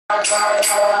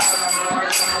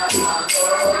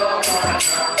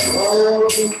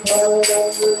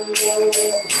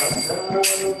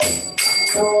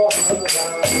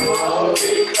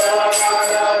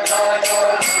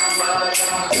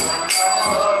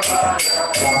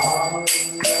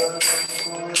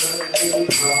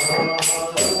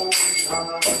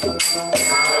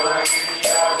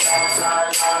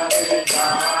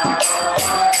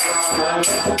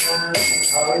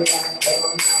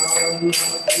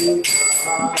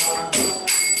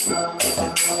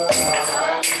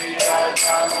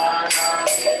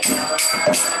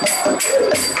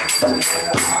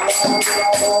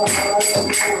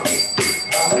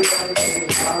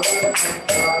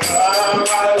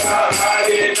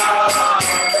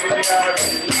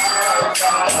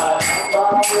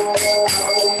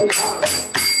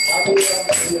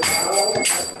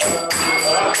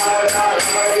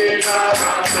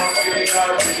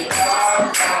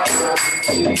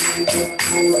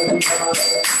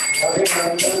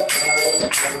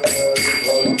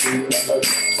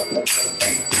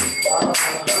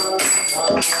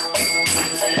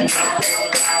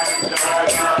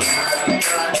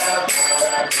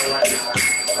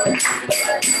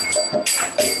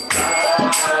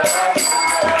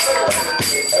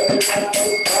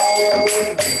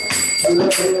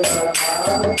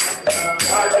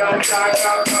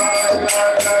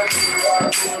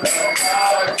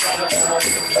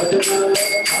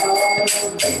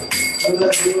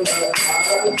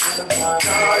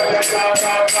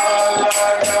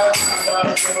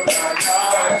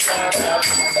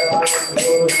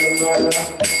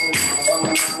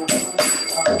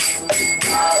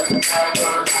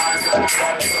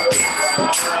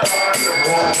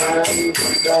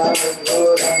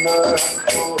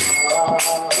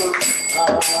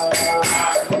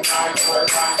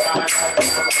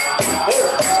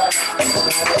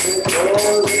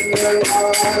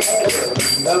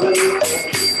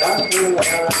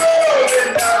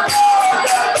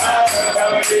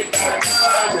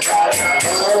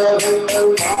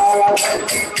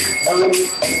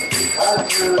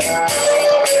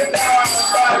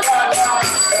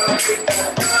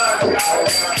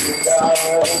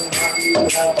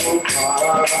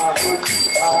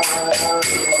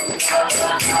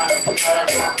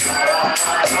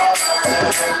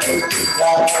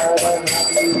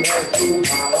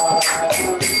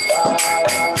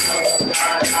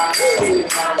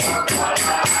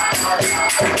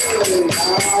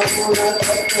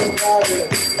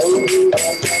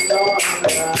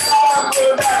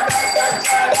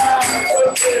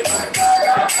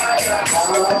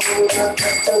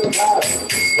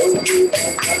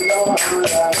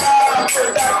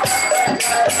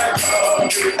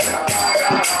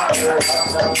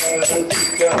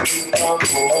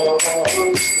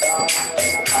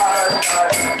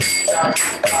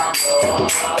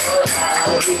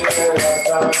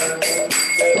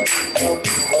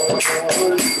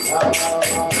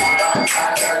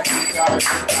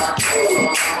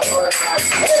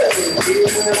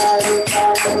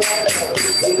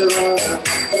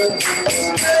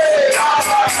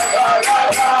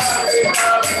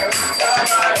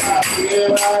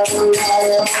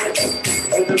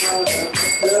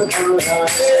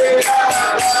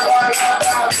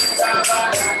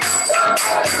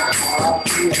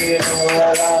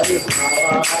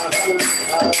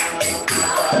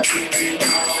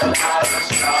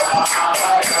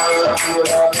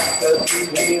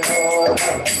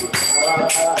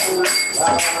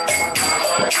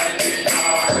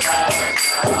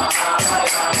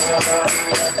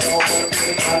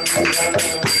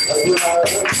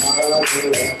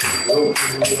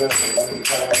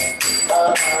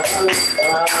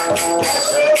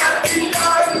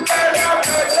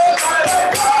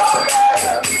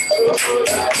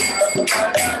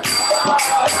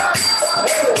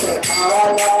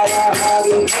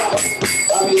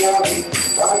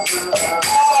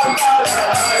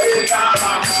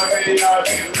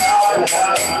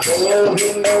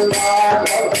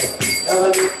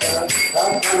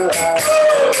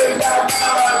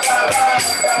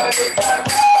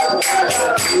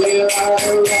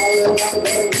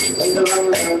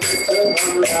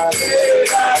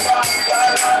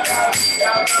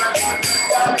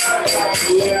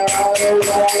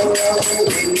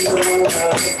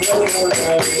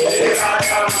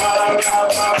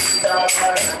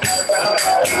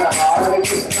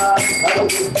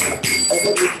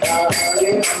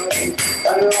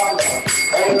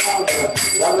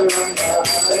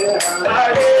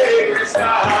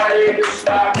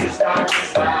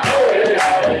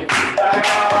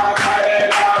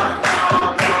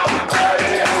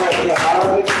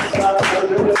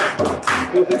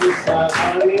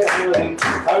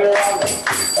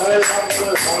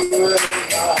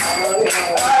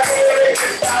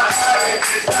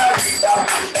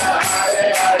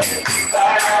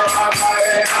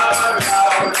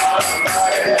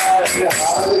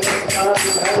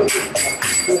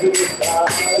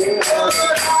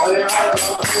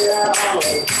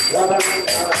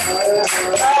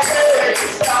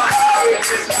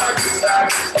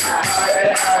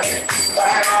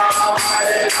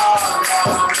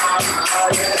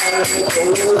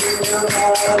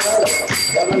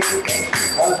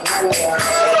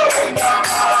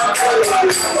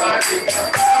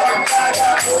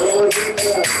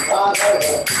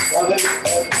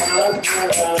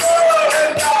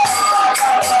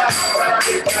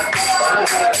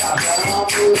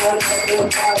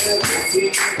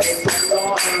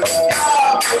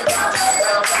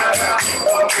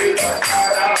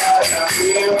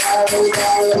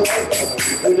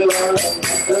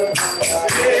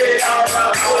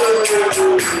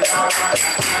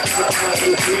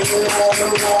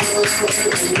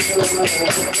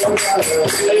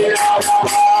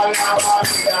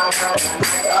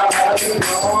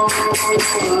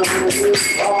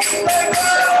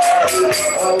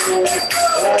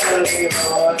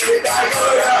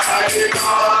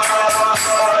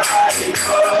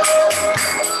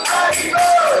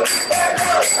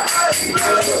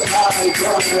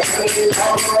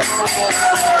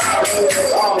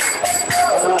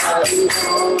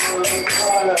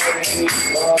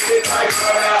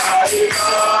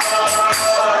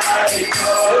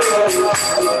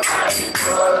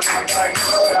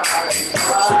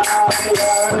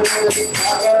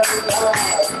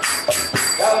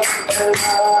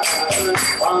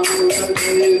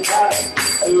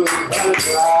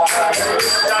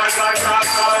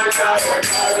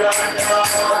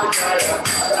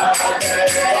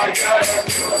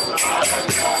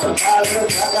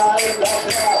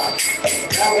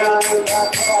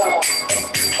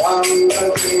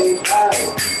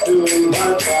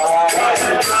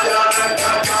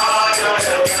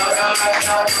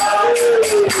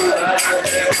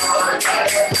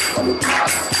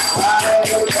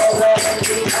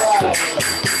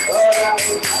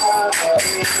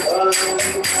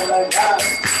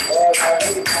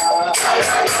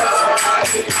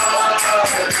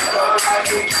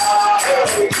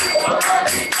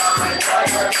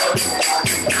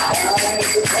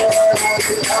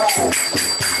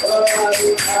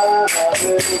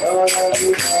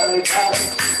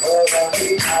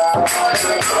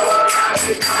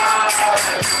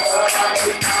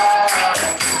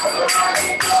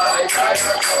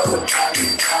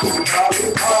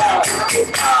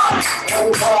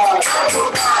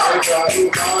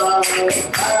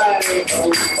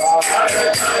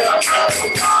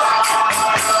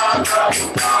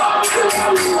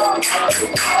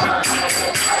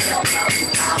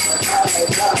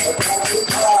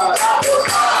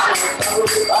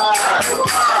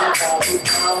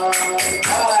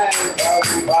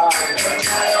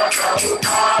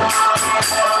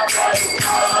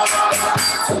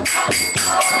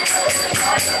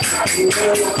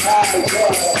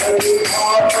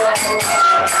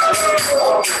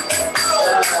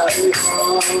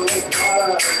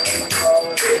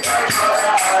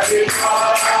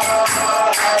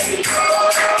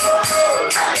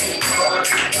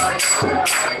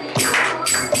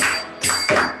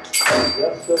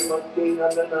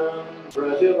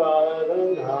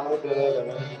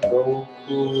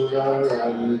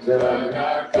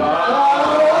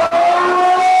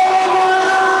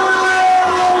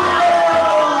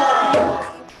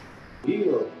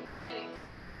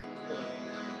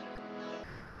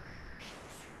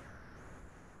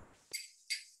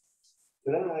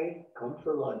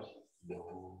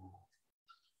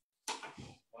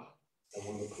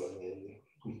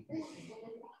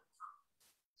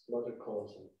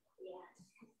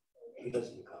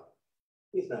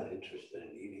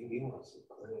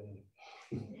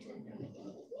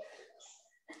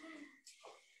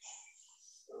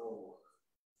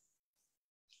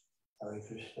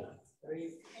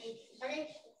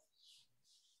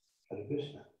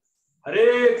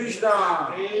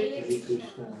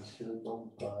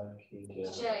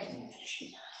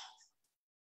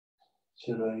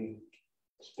Should I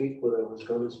speak what I was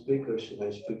going to speak, or should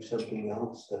I speak something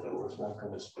else that I was not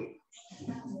going to speak?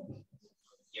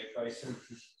 Your choice.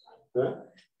 Huh?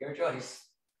 Your choice.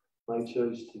 My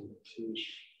choice to choose.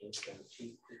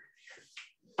 Okay.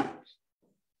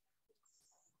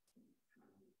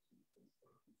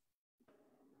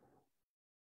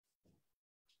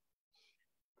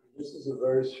 This is a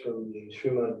verse from the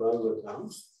Srimad-Bhagavatam.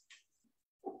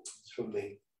 It's from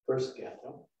the first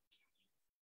canto.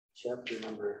 chapter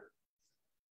number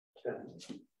 10.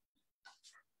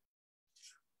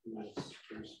 And that's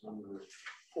verse number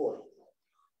 4.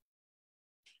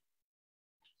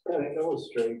 Kind of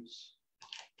illustrates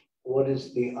what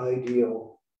is the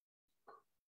ideal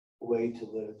way to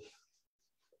live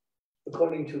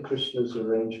according to Krishna's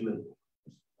arrangement.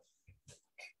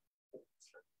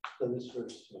 So this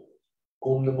verse.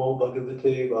 Om Namo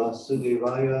Bhagavate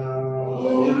Vasudevaya.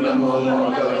 Om Namo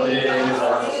Bhagavate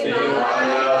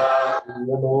Vasudevaya. Om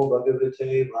Namo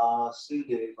Bhagavate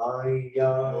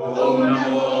Vasudevaya. Om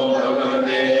Namo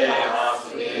Bhagavate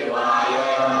Vasudevaya.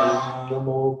 Om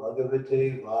Namo Bhagavate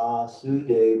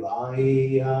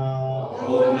Vasudevaya.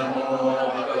 Om Namo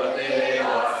Bhagavate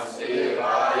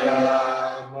Vasudevaya.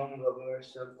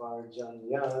 Mangavarsa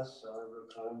Parjanya Sarva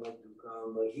Karma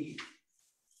Dukamahi.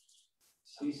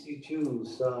 CC2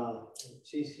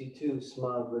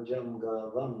 Sma Vrajam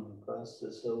Gavam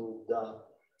Prasasoda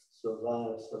Sava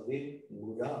Savi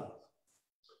Muda.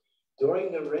 During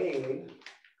the reign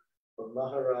of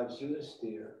Maharaja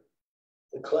Yudhisthira,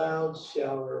 the clouds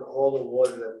shower all the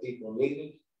water that people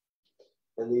needed,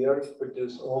 and the earth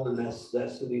produced all the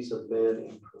necessities of man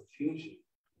in profusion.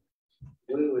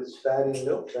 Due to its fatty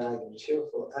milk bag and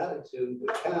cheerful attitude,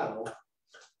 the cow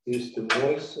used to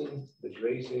moisten the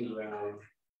grazing ground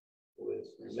with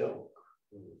milk.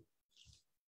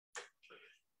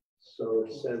 So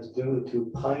it says, due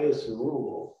to pious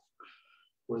rule,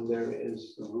 when there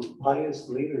is pious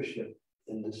leadership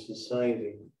in the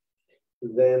society,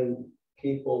 then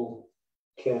people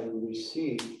can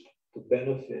receive the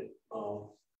benefit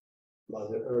of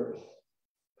Mother Earth.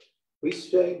 We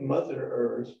say Mother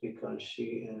Earth because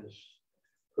she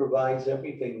provides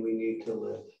everything we need to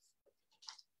live.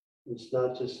 It's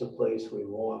not just a place we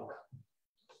walk.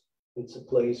 It's a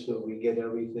place where we get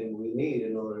everything we need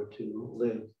in order to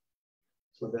live.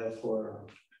 So therefore,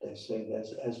 they say that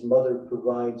as Mother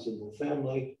provides in the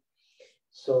family,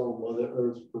 so Mother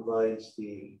Earth provides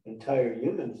the entire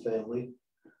human family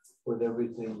with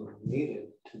everything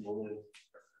needed to live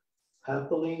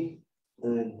happily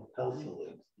and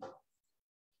healthily.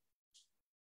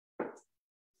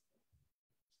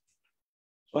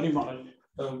 Sorry, Maharaj.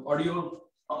 Audio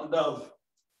on the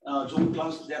Zoom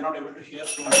class, they are not able to hear,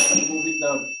 so I'm moving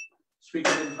the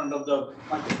speaker in front of the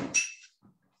microphone.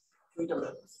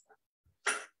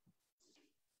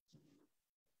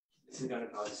 This is going to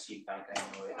cause feedback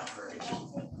anyway.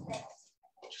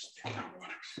 Just pick it up.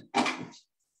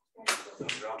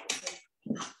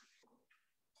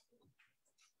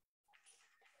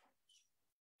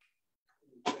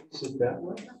 Is it that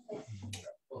way?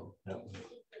 No.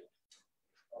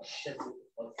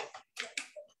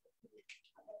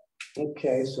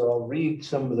 Okay, so I'll read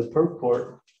some of the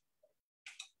purport.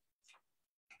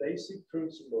 Basic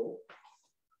principle.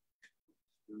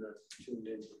 I'm not tuned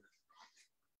in.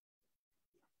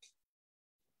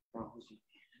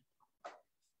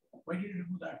 Why did you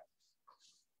remove that?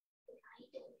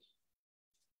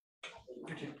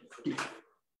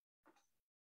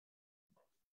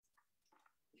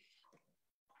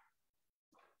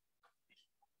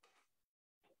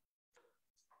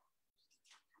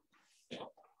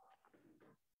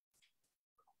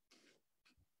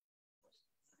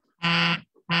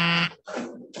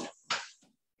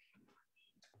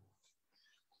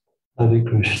 Hare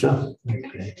Krishna.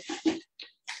 Okay.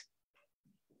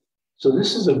 So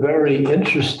this is a very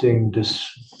interesting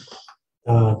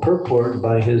purport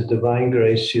by His Divine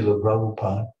Grace Srila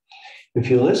Prabhupada. If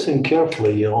you listen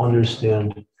carefully, you'll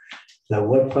understand that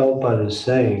what Prabhupada is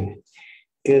saying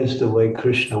is the way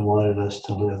Krishna wanted us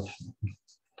to live.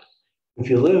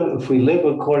 If we live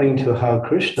according to how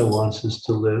Krishna wants us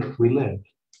to live, we live.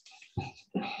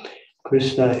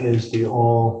 Krishna is the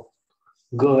all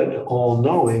good,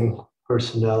 all-knowing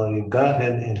personality of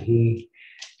Godhead, and He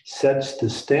sets the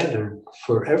standard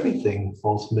for everything,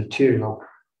 both material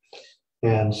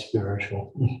and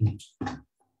spiritual.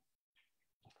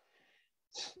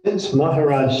 Since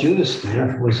Maharaja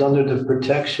Yudhisthira was under the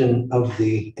protection of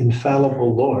the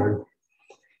infallible Lord,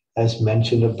 as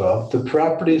mentioned above, the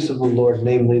properties of the Lord,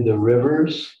 namely the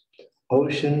rivers,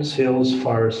 oceans, hills,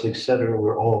 forests, etc.,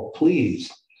 were all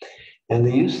pleased, and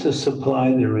they used to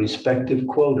supply their respective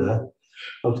quota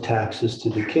of taxes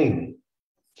to the king.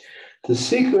 The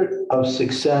secret of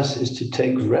success is to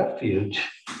take refuge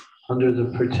under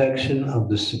the protection of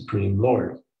the Supreme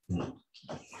Lord.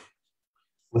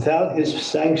 Without His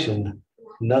sanction,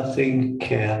 nothing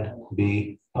can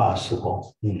be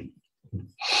possible.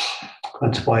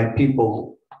 That's why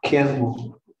people can't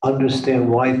understand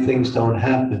why things don't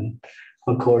happen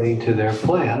according to their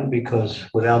plan, because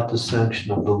without the sanction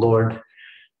of the Lord,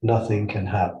 nothing can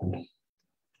happen.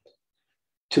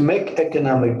 To make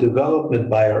economic development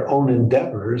by our own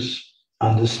endeavors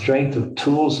on the strength of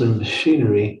tools and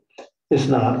machinery is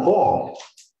not all.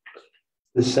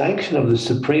 The sanction of the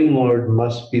Supreme Lord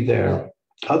must be there.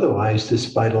 Otherwise,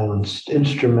 despite all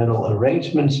instrumental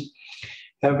arrangements,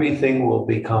 everything will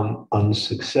become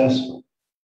unsuccessful.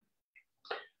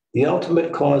 The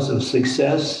ultimate cause of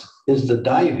success is the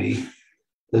Daivi,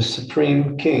 the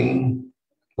Supreme King,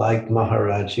 like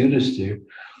Maharaja Yudhisthira,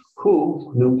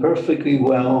 who knew perfectly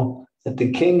well that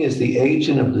the king is the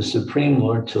agent of the Supreme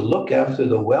Lord to look after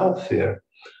the welfare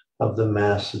of the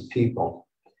mass of people.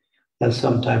 And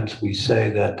sometimes we say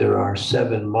that there are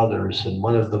 7 mothers, and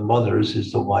one of the mothers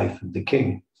is the wife of the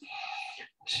king.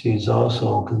 She's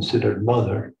also considered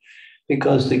mother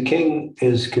because the king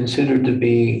is considered to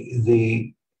be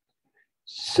the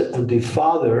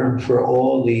father for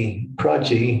all the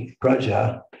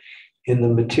praja in the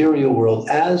material world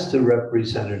as the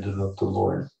representative of the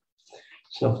Lord.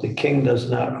 So if the king does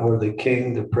not, or the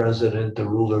king, the president, the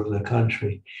ruler of the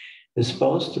country, is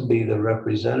supposed to be the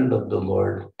representative of the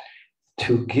Lord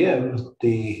to give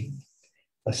a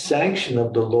sanction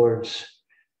of the Lord's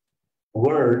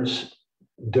words,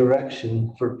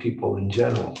 direction for people in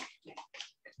general.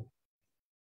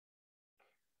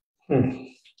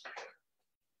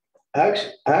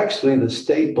 Actually, the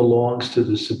state belongs to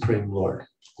the Supreme Lord,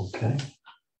 okay?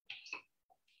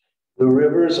 The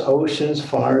rivers, oceans,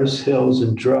 forests, hills,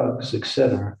 and drugs,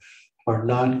 etc., are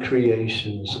not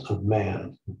creations of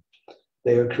man.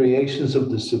 They are creations of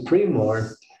the Supreme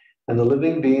Lord, and the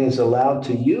living being is allowed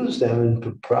to use them in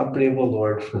the property of the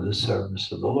Lord for the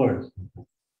service of the Lord.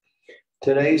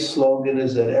 Today's slogan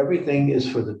is that everything is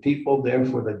for the people,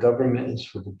 therefore the government is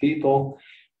for the people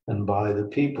and by the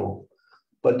people.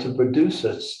 But to produce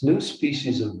a new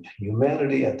species of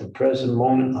humanity at the present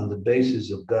moment on the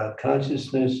basis of God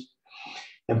consciousness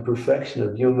and perfection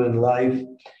of human life,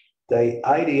 the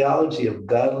ideology of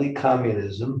godly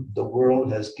communism, the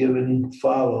world has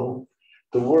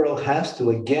to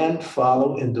again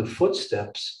follow in the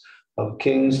footsteps of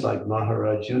kings like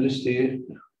Maharaja Yudhisthira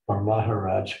or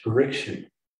Maharaja Parikshit.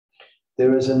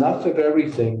 There is enough of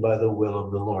everything by the will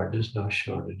of the Lord. There's no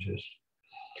shortages.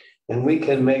 And we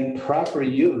can make proper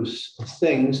use of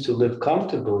things to live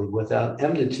comfortably without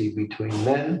enmity between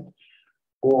men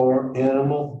or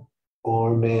animal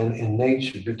or man and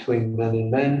nature, between men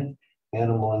and men,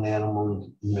 animal and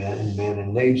animal, man and man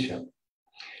and nature.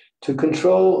 The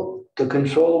control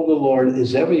of the Lord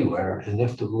is everywhere. And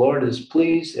if the Lord is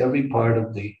pleased, every part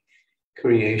of the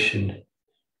creation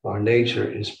or nature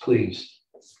is pleased.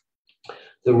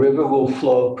 The river will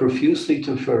flow profusely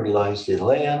to fertilize the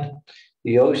land.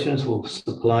 The oceans will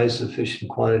supply sufficient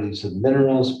quantities of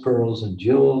minerals, pearls, and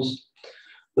jewels.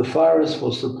 The forests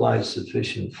will supply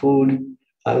sufficient wood,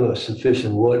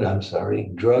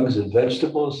 drugs and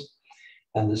vegetables.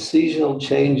 And the seasonal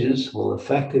changes will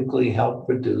effectively help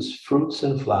produce fruits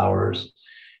and flowers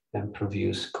and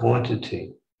produce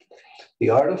quantity. The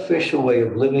artificial way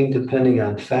of living, depending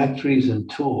on factories and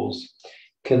tools,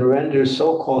 can render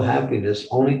so-called happiness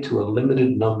only to a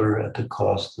limited number at the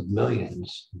cost of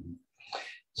millions.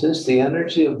 Since the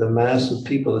energy of the mass of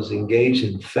people is engaged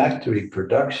in factory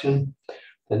production,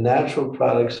 the natural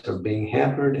products are being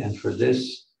hampered, and for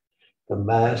this, the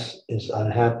mass is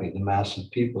unhappy. The mass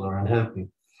of people are unhappy.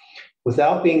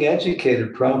 Without being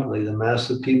educated properly, the mass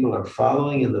of people are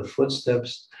following in the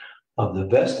footsteps of the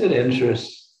vested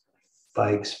interests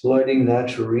by exploiting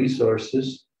natural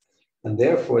resources, and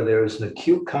therefore there is an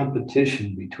acute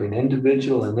competition between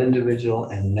individual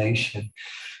and nation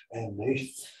and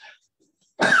nation.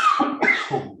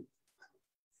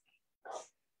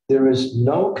 There is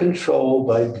no control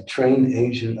by the trained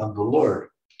agent of the Lord.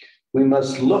 We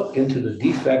must look into the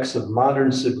defects of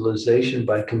modern civilization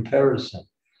by comparison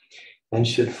and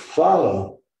should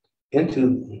follow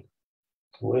into,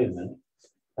 wait a minute,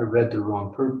 I read the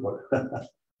wrong purport.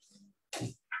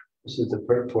 This is the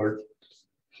purport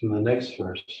from the next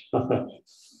verse.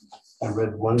 I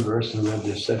read one verse and read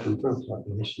the second purport,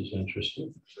 and this is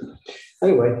interesting.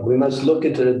 Anyway, we must look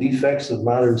into the defects of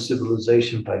modern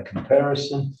civilization by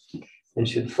comparison and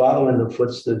should follow in the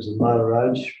footsteps of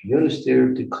Maharaja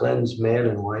Yudhisthira to cleanse man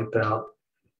and wipe out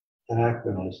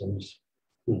anachronisms.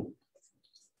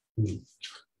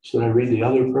 Should I read the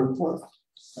other purport?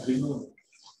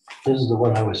 This is the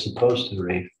one I was supposed to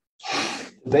read.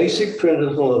 The basic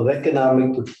principle of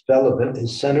economic development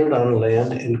is centered on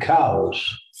land and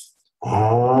cows.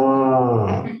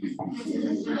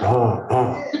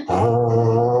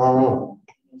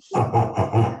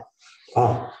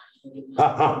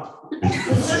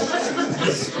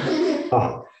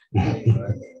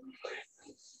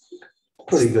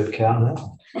 Pretty good cow,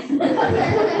 huh?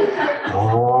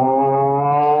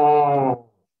 Oh.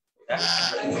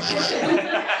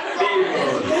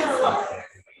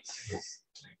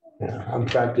 Yeah, I'm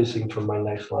practicing for my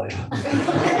next life.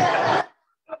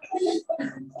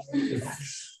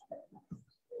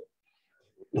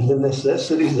 The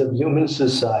necessities of human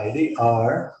society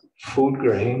are food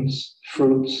grains,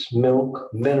 fruits, milk,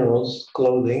 minerals,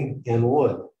 clothing, and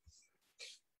wood.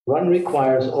 One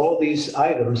requires all these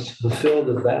items to fulfill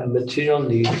the material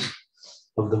needs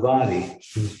of the body.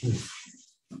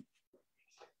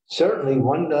 Certainly,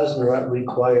 one doesn't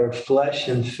require flesh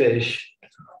and fish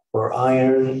or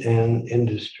iron and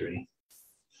industry.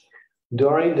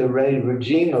 During the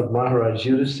regime of Maharaja,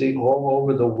 you see all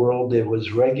over the world there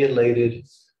was regulated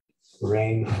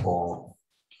rainfall.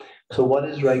 So what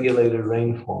does regulated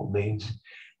rainfall means?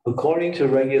 According to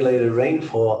regulated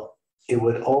rainfall, it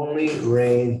would only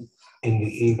rain in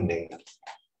the evening.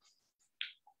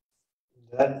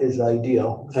 That is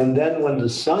ideal. And then when the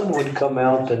sun would come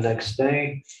out the next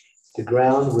day, the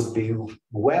ground would be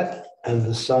wet and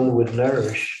the sun would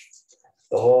nourish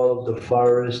all of the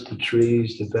forest, the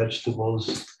trees, the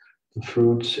vegetables, the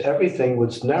fruits, everything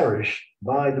was nourished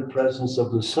by the presence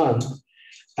of the sun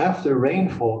after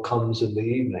rainfall comes in the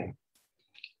evening.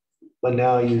 But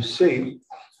now you see,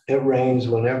 it rains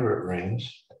whenever it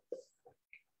rains.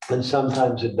 And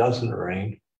sometimes it doesn't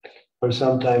rain, or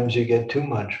sometimes you get too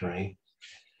much rain.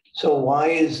 So why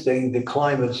is the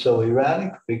climate so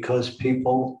erratic? Because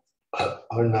people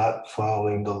are not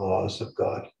following the laws of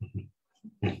God.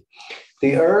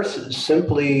 The earth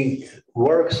simply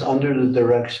works under the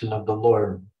direction of the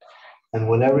Lord. And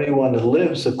when everyone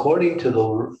lives according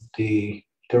to the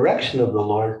direction of the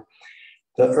Lord,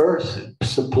 the earth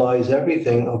supplies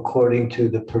everything according to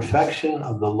the perfection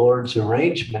of the Lord's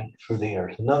arrangement for the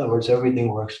earth. In other words, everything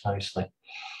works nicely.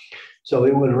 So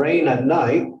it would rain at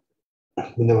night,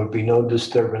 and there would be no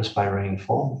disturbance by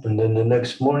rainfall. And then the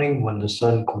next morning, when the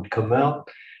sun would come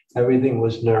out, everything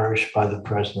was nourished by the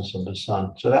presence of the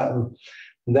sun. So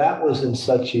that was in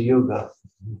Satya Yuga.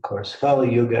 Of course,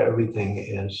 Kali Yuga, everything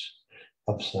is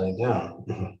upside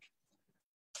down.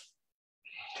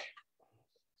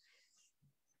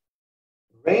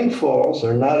 Rainfalls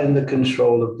are not in the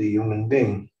control of the human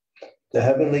being. The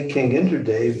heavenly king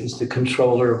Indradev is the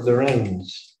controller of the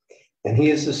rains, and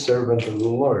he is the servant of the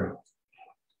Lord.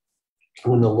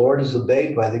 When the Lord is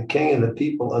obeyed by the king and the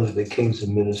people under the king's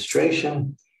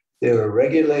administration, there are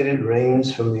regulated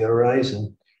rains from the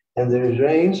horizon, and the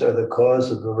rains are the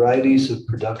cause of varieties of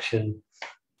production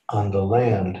on the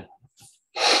land.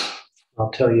 I'll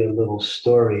tell you a little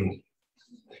story.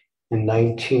 In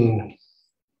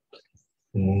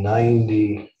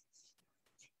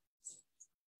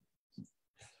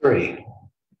 1993,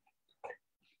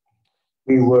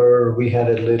 we had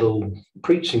a little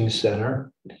preaching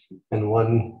center in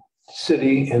one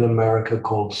city in America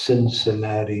called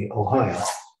Cincinnati, Ohio.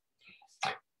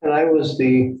 And I was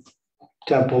the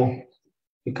temple,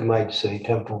 you might say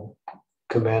temple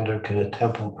commander,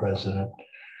 temple president.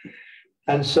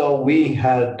 And so we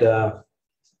had,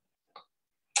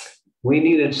 we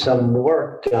needed some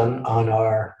work done on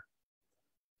our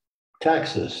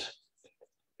taxes.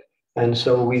 And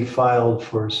so we filed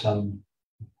for some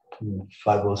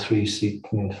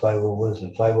 501c3.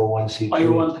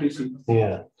 501c3.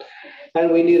 Yeah.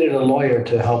 And we needed a lawyer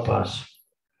to help us.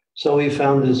 So we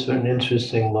found this an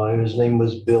interesting lawyer. His name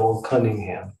was Bill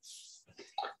Cunningham.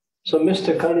 So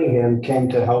Mr. Cunningham came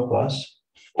to help us.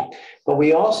 But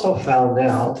we also found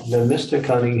out that Mr.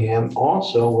 Cunningham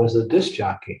also was a disc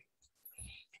jockey,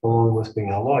 along with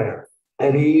being a lawyer.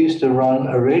 And he used to run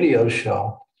a radio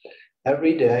show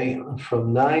every day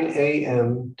from 9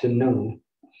 a.m. to noon.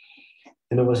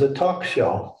 And it was a talk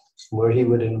show where he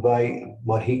would invite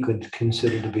what he could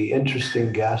consider to be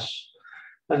interesting guests.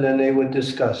 And then they would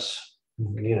discuss,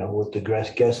 what the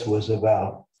guest was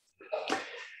about.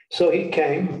 So he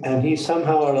came and he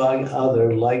somehow or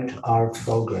other liked our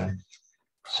program.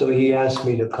 So he asked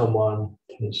me to come on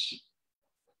his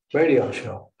radio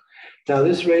show. Now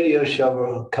this radio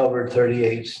show covered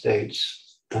 38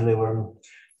 states, and there were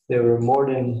more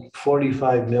than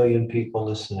 45 million people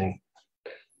listening.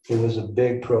 It was a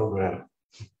big program.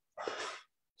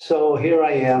 So here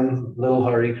I am, little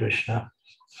Hare Krishna,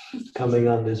 coming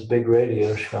on this big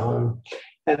radio show.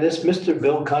 And this Mr.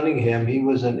 Bill Cunningham, he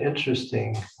was an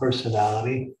interesting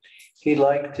personality. He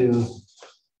liked to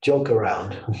joke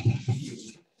around.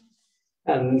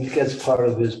 And gets part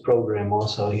of his program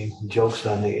also. He jokes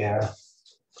on the air.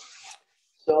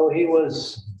 So he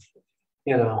was,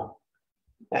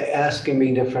 asking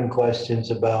me different questions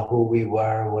about who we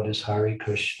were, what is Hare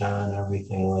Krishna, and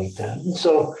everything like that. And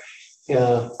so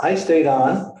I stayed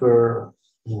on for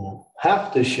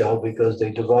half the show because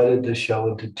they divided the show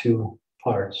into two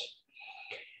parts.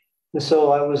 And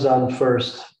so I was on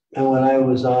first. And when I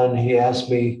was on, he asked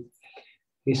me,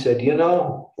 he said, you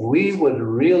know, we would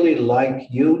really like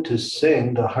you to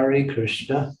sing the Hare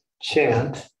Krishna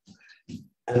chant,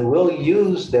 and we'll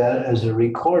use that as a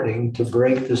recording to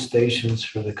break the stations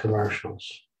for the commercials.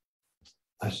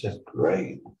 I said,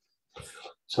 great.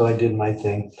 So I did my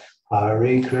thing.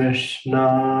 Hare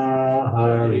Krishna,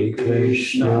 Hare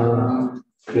Krishna,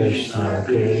 Krishna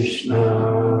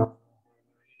Krishna,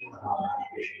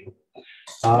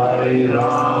 Hare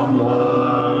Rama,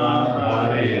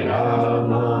 Hare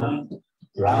Rama,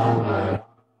 Rama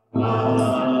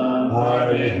Rama,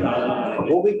 Hare Hare.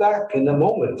 We'll be back in a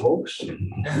moment, folks.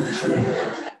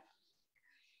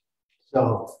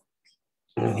 So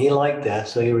he liked that,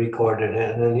 so he recorded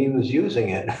it, and then he was using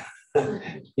it.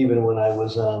 Even when I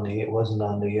was it wasn't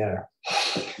on the air.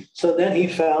 So then he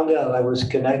found out I was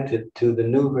connected to the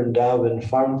New Vrindavan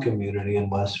farm community in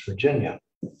West Virginia.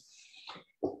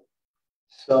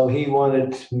 So he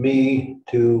wanted me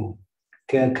to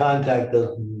contact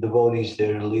the devotees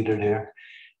there, the leader there,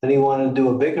 and he wanted to do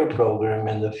a bigger program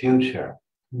in the future.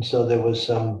 And so there was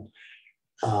some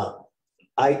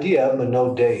idea, but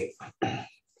no date.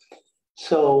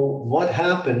 So what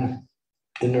happened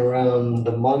in around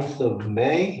the month of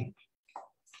May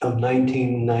of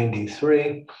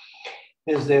 1993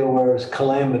 is there were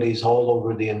calamities all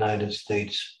over the United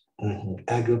States,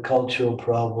 agricultural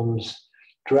problems,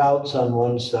 droughts on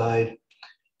one side,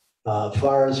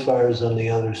 fires on the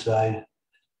other side,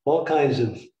 all kinds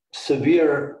of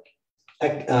severe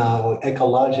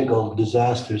ecological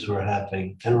disasters were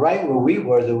happening. And right where we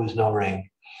were, there was no rain.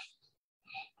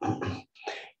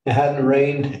 It hadn't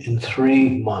rained in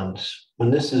 3 months.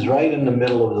 And this is right in the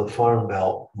middle of the farm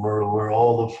belt where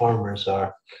all the farmers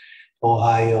are.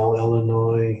 Ohio,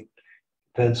 Illinois,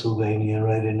 Pennsylvania,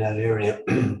 right in that area.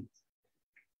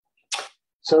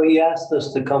 So he asked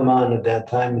us to come on at that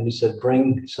time, and he said,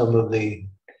 bring some of the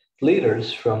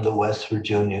leaders from the West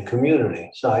Virginia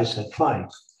community. So I said, fine.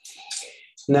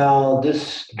 Now,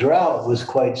 this drought was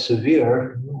quite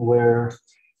severe, where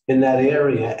in that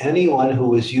area, anyone who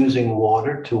was using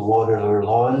water to water their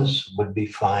lawns would be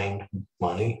fined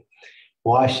money.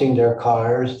 Washing their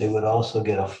cars, they would also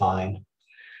get a fine.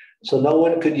 So no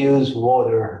one could use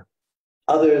water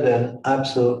other than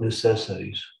absolute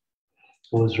necessities.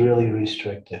 It was really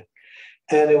restricted.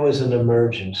 And it was an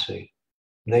emergency.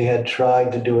 They had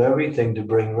tried to do everything to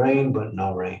bring rain, but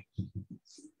no rain.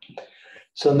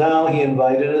 So now he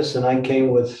invited us, and I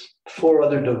came with 4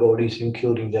 other devotees,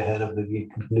 including the head of the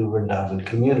New Vrindavan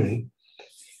community.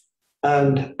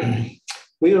 And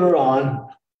we were on,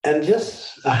 and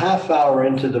just a half hour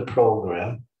into the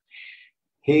program,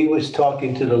 he was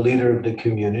talking to the leader of the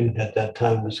community, at that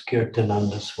time was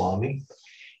Kirtananda Swami,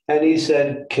 and he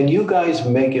said, can you guys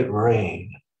make it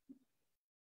rain?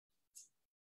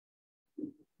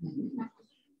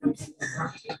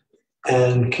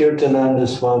 And Kirtananda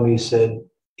Swami said,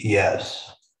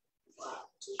 yes.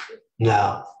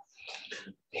 Now,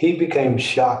 he became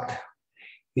shocked.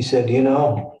 He said, you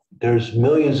know, there's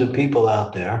millions of people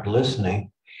out there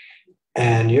listening,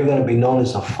 and you're going to be known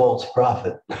as a false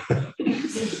prophet.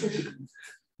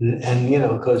 And, you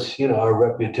know, because, you know, our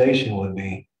reputation would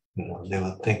be, you know, they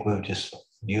would think we were just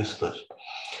useless.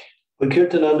 But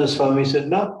Kirtananda Swami said,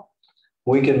 no,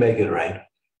 we can make it rain.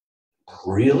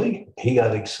 Really? He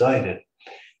got excited.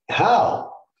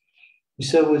 How? He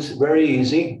said, well, it's very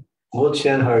easy. We'll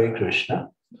chant Hare Krishna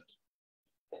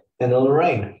and it'll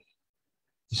rain.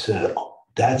 He said, oh,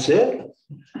 that's it?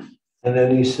 And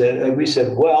then we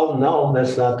said, well, no,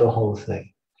 that's not the whole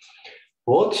thing.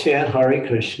 We'll chant Hare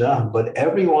Krishna, but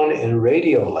everyone in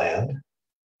Radio Land,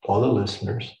 all the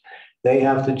listeners, they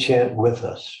have to chant with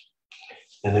us.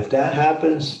 And if that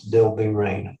happens, there'll be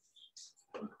rain.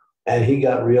 And he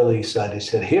got really excited. He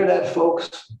said, hear that, folks?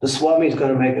 The Swami's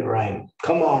going to make it rain.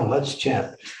 Come on, let's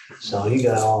chant. So he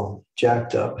got all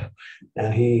jacked up,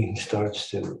 and he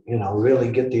starts to, you know,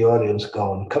 really get the audience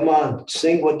going. Come on,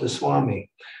 sing with the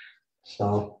Swami.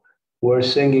 So we're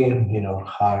singing, you know,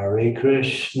 Hare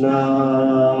Krishna,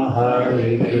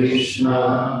 Hare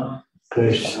Krishna,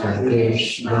 Krishna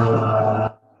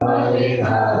Krishna, Hare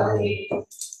Hare,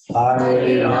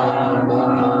 Hare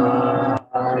Rama,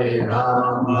 Hare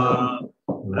Rama,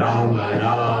 Rama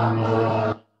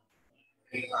Rama.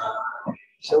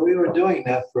 So we were doing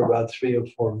that for about 3 or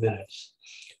 4 minutes.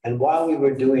 And while we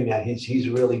were doing that, he's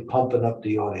really pumping up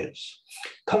the audience.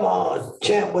 Come on,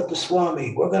 chant with the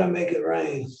Swami. We're going to make it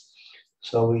rain.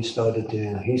 So he started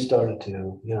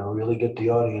to, you know, really get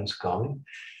the audience going.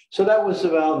 So that was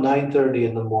about 9:30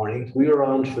 in the morning. We were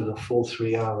on for the full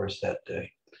 3 hours that day.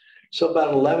 So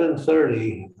about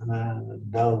 11:30,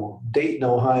 now Dayton,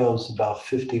 Ohio is about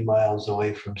 50 miles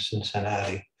away from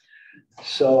Cincinnati.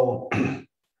 So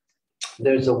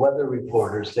there's the weather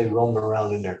reporters, they roam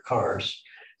around in their cars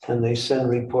and they send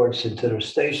reports into their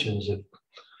stations.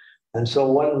 And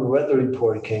so one weather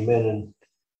report came in and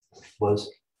was,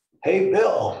 "Hey,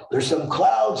 Bill, there's some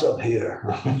clouds up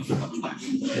here."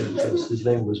 His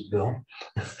name was Bill.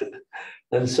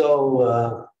 And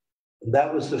so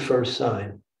that was the first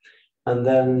sign. And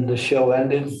then the show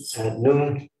ended at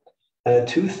noon. And at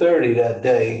 2:30 that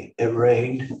day, it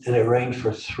rained, and it rained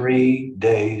for 3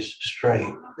 days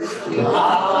straight.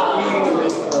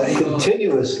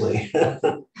 Continuously.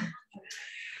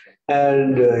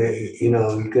 And,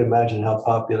 you can imagine how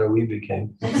popular we became.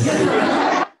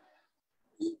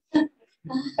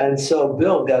 And so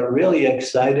Bill got really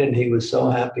excited, and he was so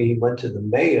happy. He went to the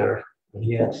mayor, and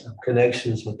he had some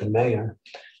connections with the mayor.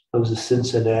 It was in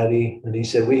Cincinnati, and he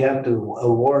said, "We have to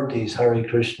award these Hare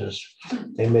Krishnas."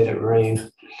 They made it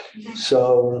rain.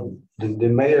 So the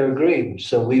mayor agreed.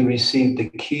 So we received the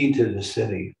key to the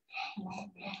city,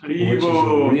 which is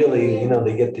really,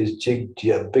 they get this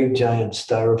big giant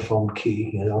styrofoam key,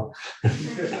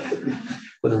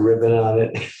 with a ribbon on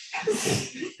it.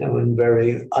 And when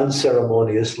very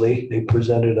unceremoniously, they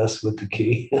presented us with the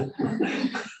key.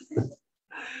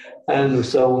 And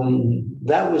so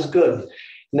that was good.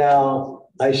 Now,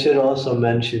 I should also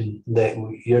mention that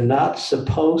you're not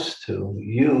supposed to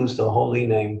use the holy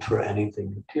name for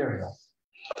anything material.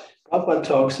 Prabhupada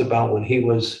talks about when he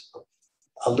was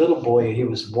a little boy, he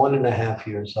was 1.5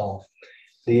 years old.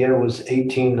 The year was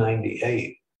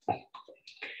 1898.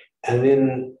 And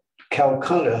in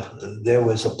Calcutta, there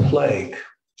was a plague,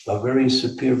 a very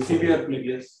severe plague.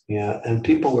 Yes. Yeah, and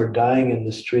people were dying in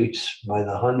the streets by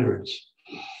the hundreds.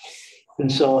 And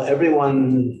so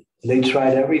they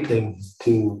tried everything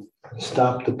to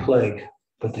stop the plague,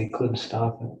 but they couldn't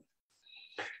stop it.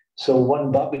 So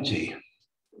one Babaji,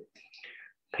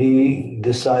 he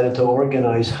decided to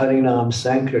organize Harinam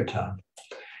Sankirtan.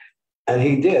 And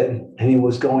he did, and he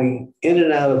was going in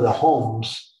and out of the homes,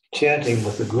 chanting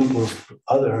with a group of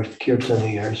other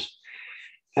kirtaniyas.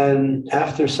 And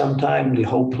after some time, the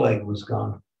whole plague was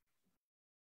gone.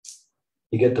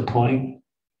 You get the point?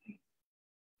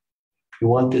 You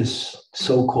want this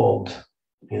so-called,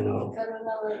 it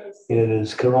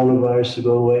is coronavirus to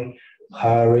go away.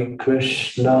 Hare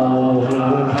Krishna,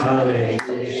 Hare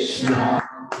Krishna,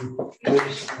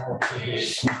 Krishna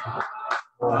Krishna,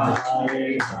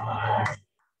 Hare Hare,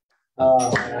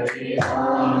 Hare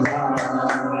Rama,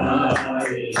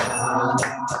 Hare Rama.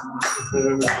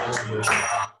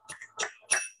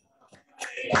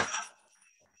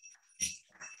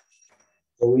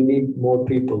 But we need more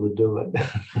people to do it.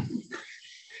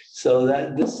 So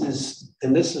this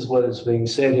is what is being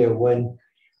said here. When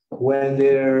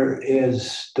there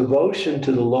is devotion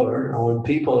to the Lord, or when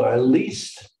people are at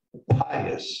least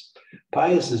pious,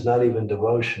 pious is not even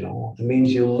devotional. It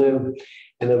means you live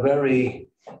in a very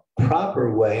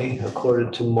proper way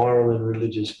according to moral and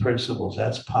religious principles.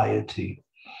 That's piety.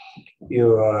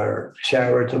 You are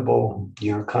charitable,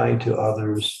 you're kind to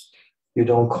others, you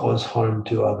don't cause harm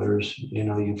to others,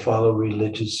 you follow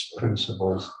religious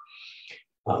principles.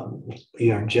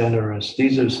 You're generous.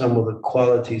 These are some of the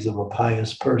qualities of a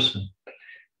pious person.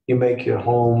 You make your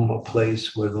home a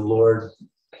place where the Lord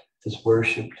is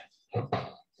worshipped.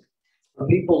 When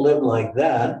people live like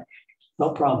that, no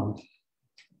problem.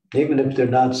 Even if they're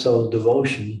not so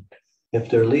devotion, if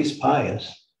they're least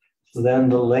pious, then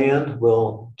the land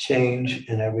will change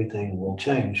and everything will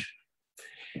change.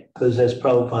 Because as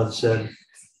Prabhupada said,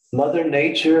 Mother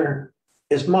Nature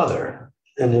is mother.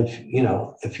 And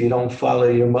if you don't follow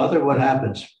your mother, what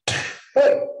happens?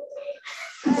 Hey!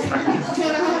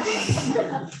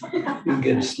 You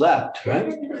get slapped,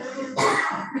 right?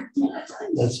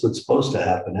 That's what's supposed to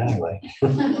happen anyway.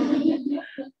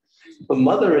 But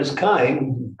mother is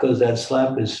kind because that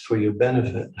slap is for your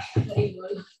benefit.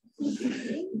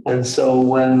 And so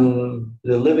when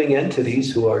the living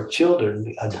entities who are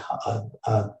children,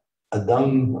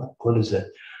 Adam, what is it?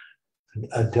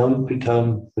 Adam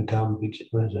pitam,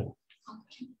 what is it?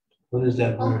 What is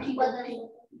that word?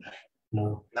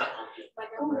 No.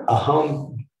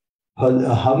 Aham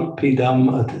pidam.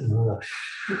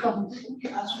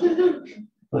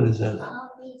 What is that?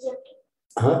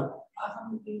 Huh?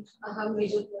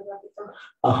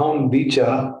 Aham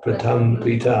bija pratam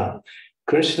pita.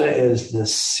 Krishna is the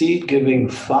seed-giving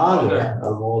father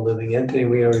of all living entities.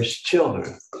 We are his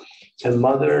children. And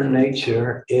Mother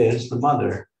Nature is the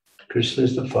mother. Krishna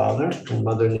is the father, and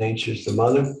Mother Nature is the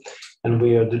mother. and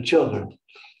we are the children.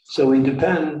 So we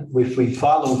depend, if we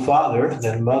follow Father,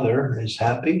 then Mother is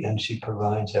happy and she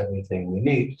provides everything we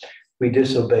need. We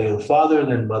disobey the Father,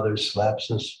 then Mother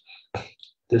slaps us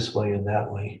this way and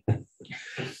that way.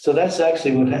 So that's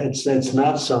actually what it's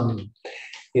not some,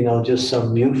 just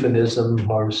some euphemism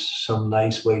or some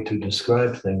nice way to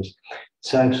describe things.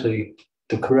 It's actually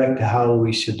the correct how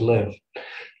we should live.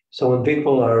 So when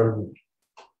people are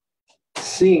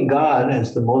seeing God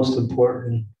as the most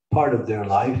important part of their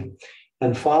life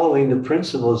and following the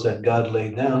principles that God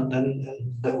laid down,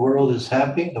 then the world is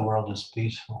happy, the world is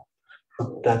peaceful.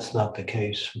 But that's not the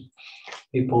case.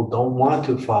 People don't want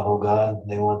to follow God.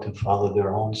 They want to follow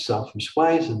their own selfish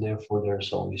ways, and therefore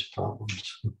there's always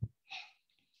problems.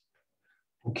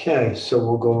 Okay, so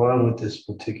we'll go on with this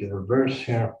particular verse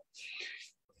here.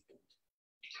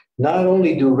 Not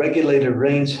only do regulated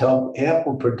rains help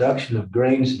ample production of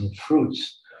grains and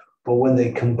fruits, but when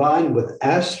they combine with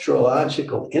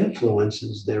astrological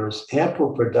influences, there is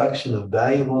ample production of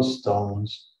valuable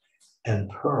stones and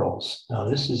pearls. Now,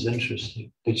 this is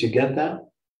interesting. Did you get that?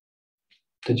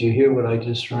 Did you hear what I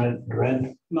just read?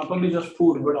 Not only just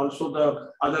food, but also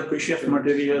the other precious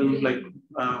material like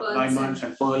diamonds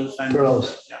and pearls.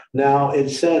 Pearls. Yeah. Now, it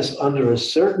says under a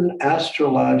certain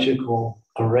astrological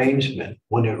arrangement,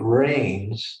 when it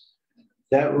rains,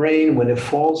 that rain, when it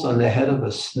falls on the head of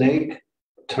a snake,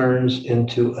 turns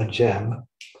into a gem.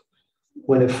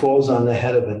 When it falls on the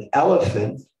head of an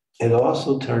elephant, it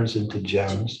also turns into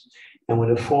gems. And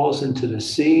when it falls into the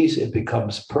seas, it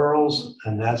becomes pearls,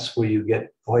 and that's where you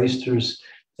get oysters.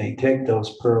 They take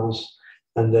those pearls,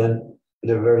 and then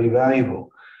they're very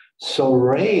valuable. So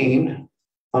rain,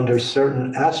 under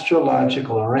certain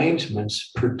astrological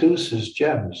arrangements, produces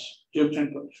gems. Gems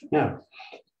and pearls. Yeah,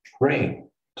 rain,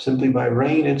 simply by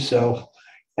rain itself,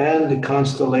 and the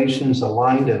constellations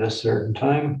aligned at a certain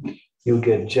time, you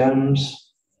get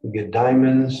gems, you get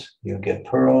diamonds, you get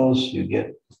pearls, you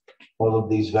get all of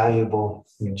these valuable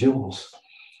jewels.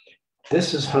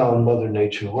 This is how Mother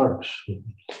Nature works.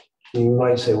 You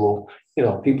might say, well,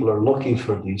 people are looking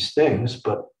for these things,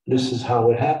 but this is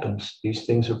how it happens. These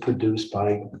things are produced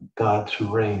by God through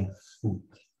rain.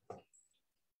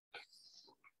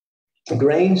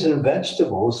 Grains and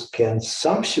vegetables can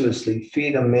sumptuously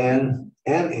feed a man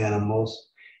and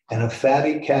animals, and a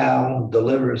fatty cow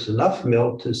delivers enough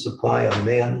milk to supply a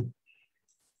man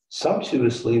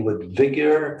sumptuously with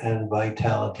vigor and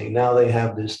vitality. Now they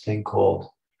have this thing called,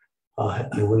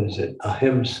 what is it?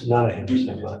 Not a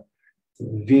hymn, but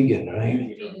vegan,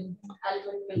 right?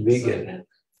 Vegan.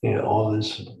 All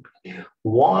this.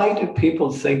 Why do people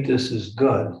think this is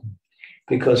good?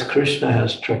 Because Krishna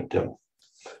has tricked them.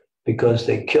 Because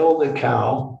they kill the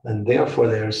cow and therefore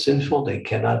they are sinful, they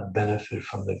cannot benefit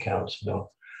from the cow's milk.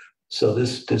 So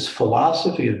this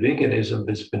philosophy of veganism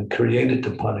has been created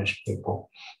to punish people.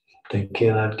 They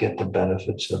cannot get the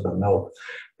benefits of the milk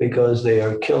because they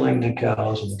are killing the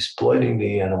cows and exploiting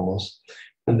the animals.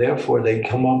 And therefore they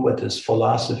come up with this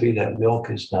philosophy that milk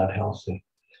is not healthy.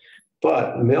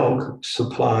 But milk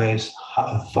supplies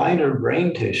finer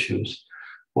brain tissues,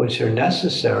 which are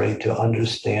necessary to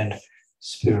understand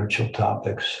spiritual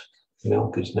topics.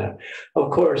 Milk is not,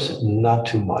 of course, not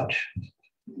too much.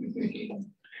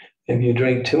 If you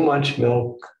drink too much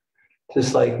milk,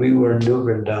 just like we were in New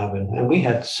Vrindavan, and we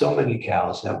had so many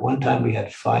cows. At one time, we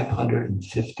had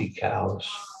 550 cows,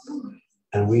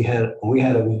 and we had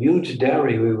a huge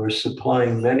dairy. We were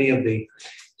supplying many of the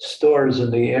stores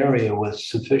in the area with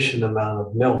sufficient amount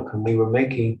of milk, and we were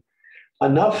making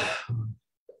enough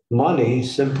money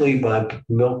simply by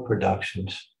milk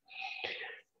productions.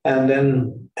 And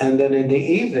then in the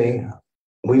evening,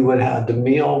 we would have the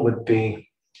meal would be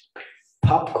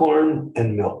popcorn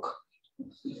and milk.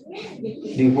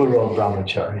 These were all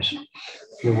brahmacharis.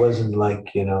 It wasn't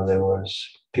like, there was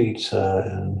pizza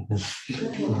and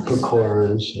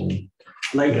pakoras and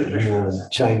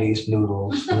Chinese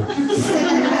noodles.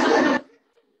 It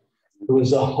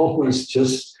was always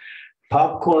just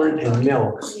popcorn and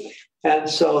milk. And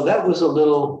so that was a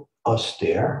little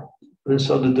austere. And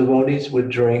so the devotees would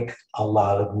drink a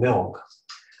lot of milk.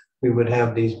 We would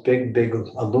have these big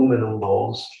aluminum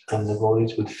bowls, and the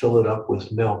devotees would fill it up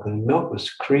with milk. And milk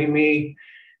was creamy.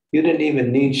 You didn't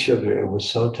even need sugar. It was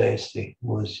so tasty. It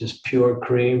was just pure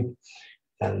cream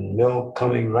and milk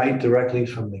coming right directly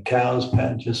from the cows,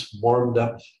 just warmed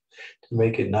up to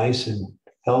make it nice and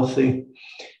healthy.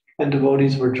 And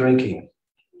devotees were drinking.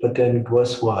 But then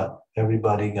guess what?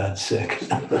 Everybody got sick.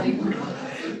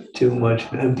 Too much.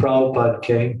 And Prabhupada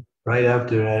came right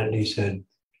after that and he said,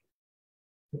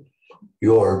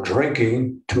 "You're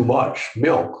drinking too much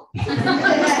milk."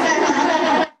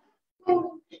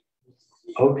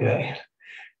 Okay.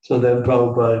 So then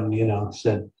Prabhupada,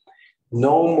 said,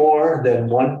 no more than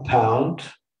 1 pound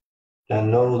and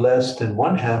no less than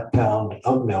 1/2 pound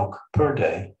of milk per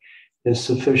day is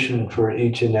sufficient for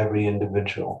each and every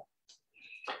individual.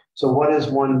 So what is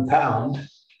 1 pound?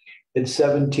 It's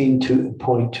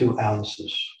 17.2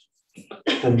 ounces.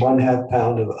 And 1/2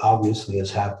 pound of obviously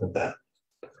is half of that.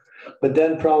 But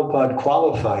then Prabhupada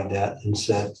qualified that and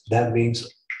said, that means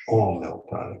all milk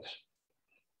products.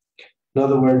 In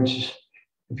other words,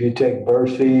 if you take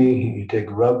burfi, you take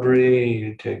rubbery,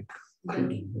 you take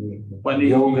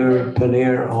yogurt,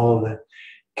 paneer, all that,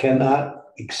 cannot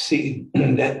exceed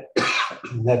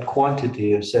that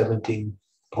quantity of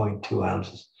 17.2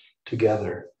 ounces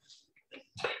together.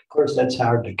 Of course, that's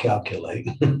hard to calculate,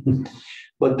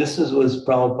 but this was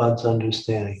Prabhupada's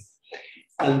understanding.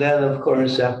 And then, of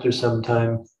course, after some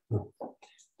time,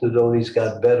 the devotees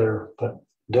got better, but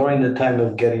during the time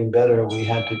of getting better, we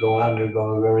had to undergo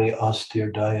a very austere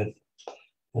diet,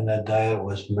 and that diet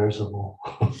was miserable.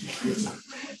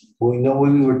 We know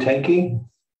what we were taking.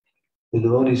 The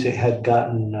devotees had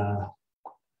gotten,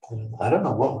 I don't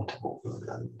know what,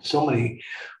 so many.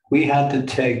 We had to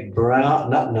take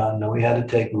we had to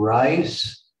take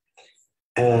rice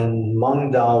and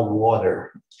mung dal water.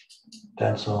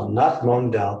 That's all, not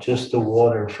mung dal, just the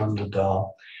water from the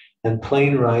dal, and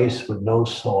plain rice with no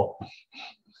salt.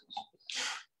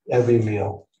 Every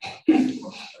meal.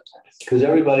 Because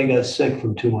everybody got sick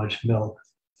from too much milk.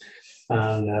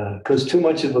 And because too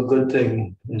much of a good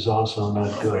thing is also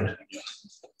not good.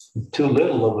 Too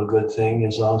little of a good thing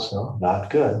is also not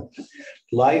good.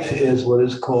 Life is what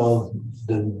is called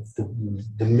the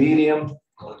medium.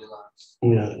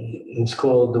 It's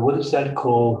called, what is that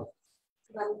called?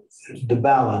 The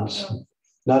balance.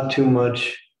 Not too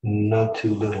much, not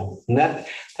too little. And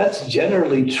that's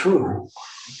generally true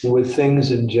with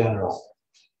things in general.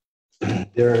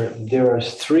 There are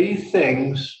 3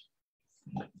 things.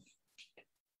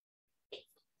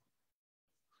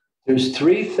 There's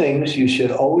 3 things you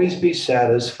should always be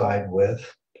satisfied with,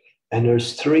 and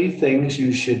there's 3 things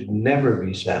you should never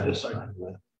be satisfied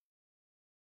with.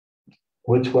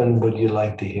 Which one would you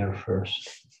like to hear first?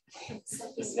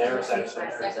 Never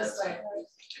satisfied.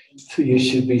 So you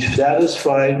should be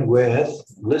satisfied with,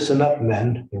 listen up,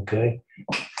 men, okay?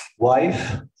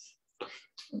 Wife,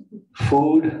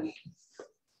 food,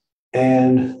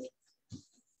 and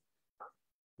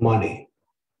money.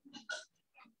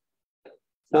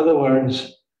 In other words,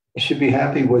 you should be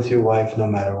happy with your wife no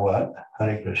matter what.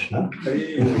 Hare Krishna.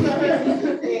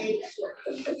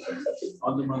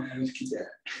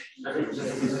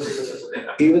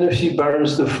 Even if she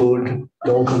burns the food,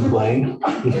 don't complain.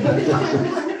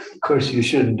 Of course, you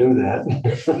shouldn't do that.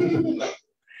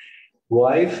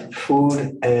 Wife,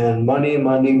 food, and money.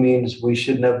 Money means we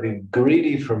should not be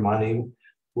greedy for money.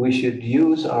 We should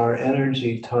use our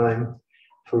energy, time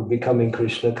for becoming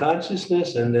Krishna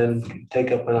consciousness, and then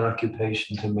take up an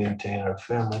occupation to maintain our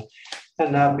family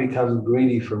and not become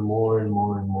greedy for more and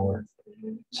more and more.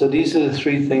 So these are the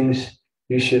 3 things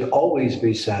you should always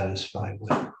be satisfied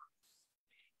with.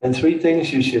 And 3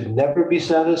 things you should never be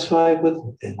satisfied with.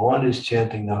 And 1 is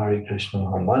chanting the Hare Krishna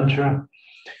Maha Mantra.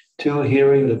 2,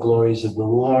 hearing the glories of the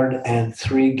Lord. And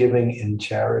 3, giving in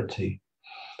charity.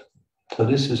 So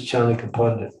this is Chanakya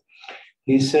Pandit.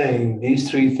 He's saying these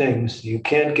 3 things, you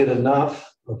can't get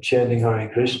enough of chanting Hare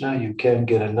Krishna, you can't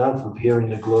get enough of hearing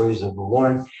the glories of the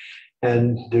Lord,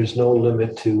 and there's no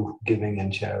limit to giving in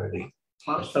charity.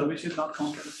 Service is not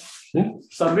counted.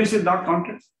 Service is not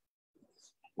counted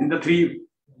in the 3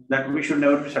 that we should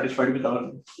never be satisfied with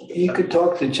our. You could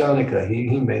talk to Chanakya,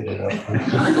 he made it up.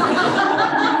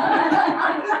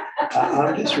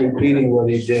 I'm just repeating what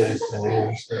he did.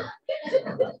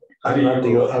 I'm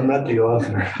not the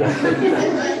author.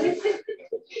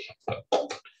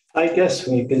 I guess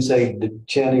you can say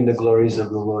chanting the glories of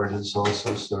the Lord is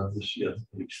also service. Yes,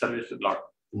 service to Lord.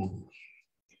 Mm-hmm.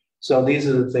 So these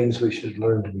are the things we should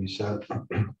learn to be said.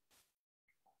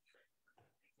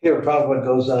 Here, Prabhupada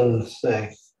goes on to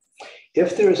say,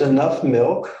 if there's enough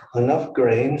milk, enough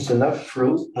grains, enough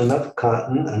fruit, enough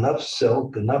cotton, enough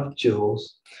silk, enough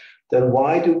jewels, then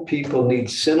why do people need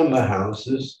cinema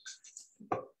houses,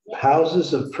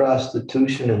 houses of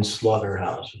prostitution, and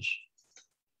slaughterhouses?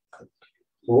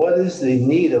 What is the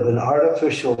need of an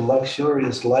artificial,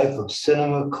 luxurious life of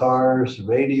cinema, cars,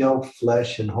 radio,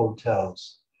 flesh, and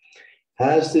hotels?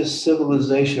 Has this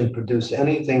civilization produced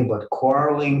anything but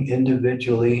quarreling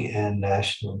individually and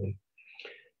nationally?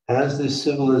 Has this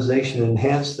civilization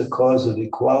enhanced the cause of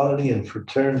equality and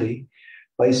fraternity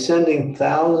by sending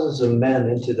thousands of men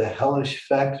into the hellish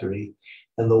factory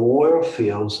and the war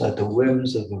fields at the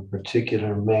whims of a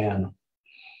particular man?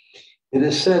 It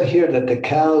is said here that the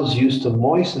cows used to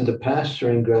moisten the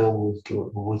pasturing ground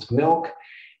with milk,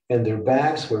 and their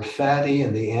backs were fatty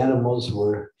and the animals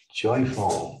were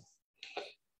joyful.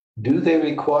 Do they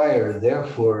require,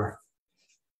 therefore,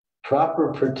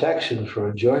 proper protection for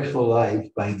a joyful life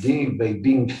by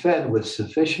being fed with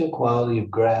sufficient quality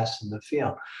of grass in the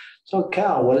field? So a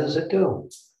cow, what does it do?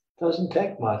 It doesn't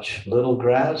take much. Little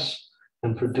grass,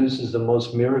 and produces the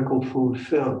most miracle food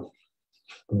filled.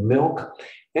 Milk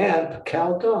and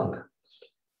cow dung.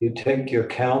 You take your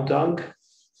cow dung,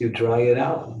 you dry it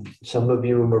out. Some of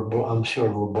you, I'm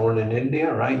sure, were born in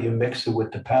India, right? You mix it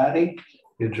with the paddy,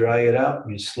 you dry it up,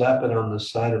 you slap it on the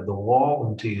side of the wall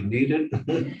until you need it,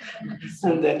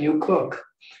 and then you cook.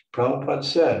 Prabhupada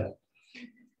said,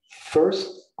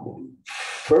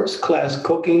 first class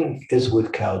cooking is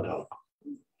with cow dung.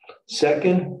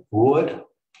 Second, wood.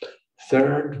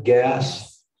 Third,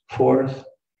 gas. Fourth,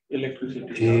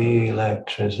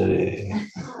 electricity,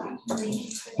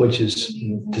 which is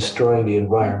destroying the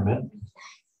environment.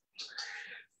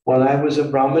 When I was a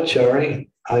brahmachari,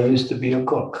 I used to be a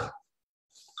cook.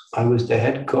 I was the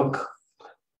head cook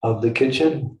of the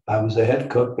kitchen. I was the head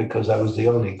cook because I was the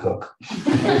only cook.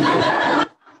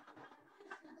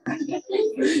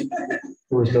 There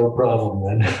was no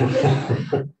problem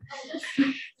then.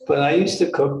 But I used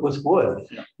to cook with wood.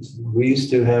 We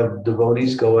used to have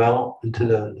devotees go out into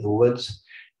the woods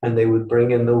and they would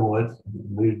bring in the wood.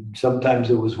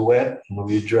 Sometimes it was wet and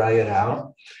we'd dry it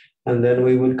out and then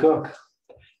we would cook.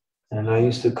 And I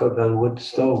used to cook on wood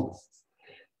stove.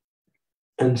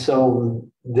 And so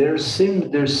there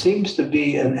seems to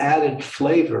be an added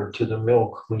flavor to the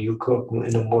milk when you cook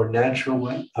in a more natural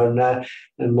way, or not,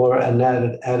 and more an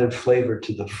added flavor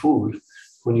to the food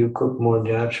when you cook more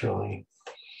naturally.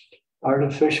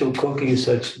 Artificial cooking,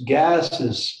 such gas,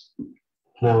 is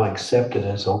now accepted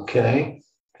as okay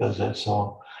because that's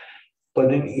all. But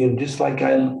just like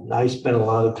I spent a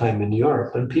lot of time in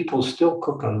Europe, and people still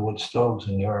cook on wood stoves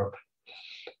in Europe.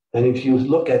 And if you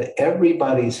look at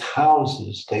everybody's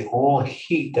houses, they all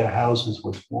heat their houses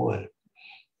with wood.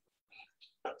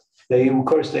 Of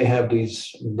course, they have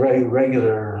these very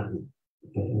regular,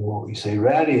 what we say,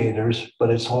 radiators,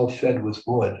 but it's all fed with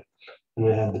wood. And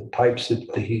they have the pipes that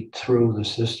they heat through the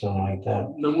system like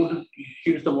that. The wood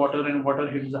heats the water and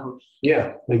water heats the house.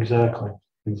 Yeah, exactly.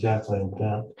 Exactly like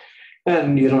that.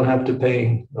 And you don't have to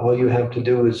pay. All you have to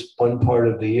do is one part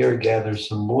of the year gather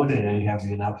some wood and you have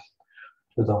enough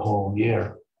for the whole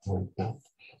year. Like that.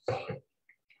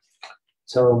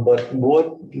 So, but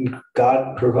wood,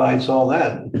 God provides all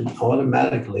that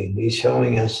automatically. He's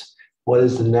showing us what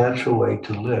is the natural way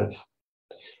to live.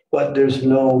 But there's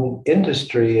no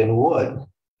industry in wood. Of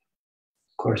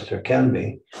course, there can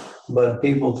be. But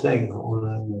people think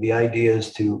the idea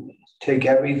is to take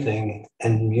everything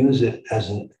and use it as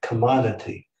a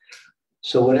commodity.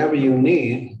 So whatever you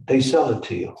need, they sell it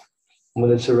to you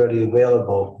when it's already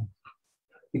available.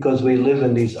 Because we live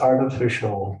in these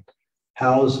artificial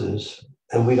houses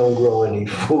and we don't grow any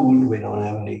food, we don't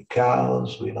have any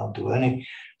cows, we don't do any.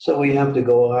 So we have to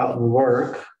go out and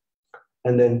work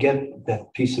and then get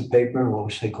that piece of paper,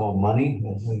 which they call money,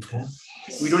 like that.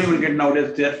 We don't even get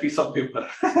nowadays that piece of paper.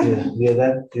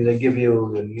 that they give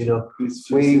you,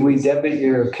 we debit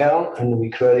your account and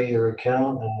we credit your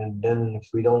account, and then if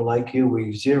we don't like you,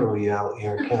 we zero you out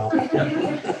your account.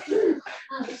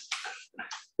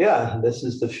 Yeah, this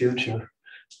is the future.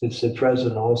 It's the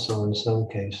present also in some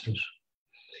cases.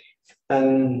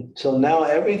 And so now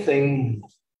everything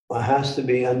has to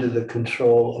be under the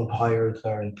control of higher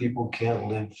authority. People can't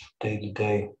live day to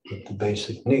day with the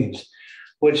basic needs,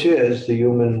 which is the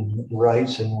human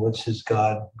rights and which is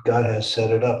God. God has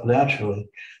set it up naturally.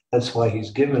 That's why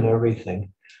he's given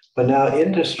everything. But now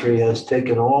industry has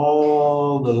taken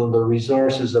all the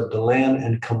resources of the land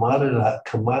and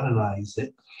commoditize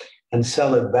it and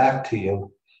sell it back to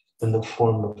you in the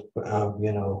form of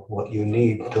what you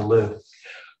need to live.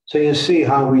 So you see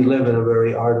how we live in a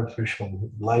very artificial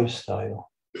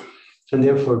lifestyle. And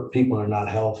therefore, people are not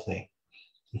healthy.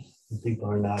 People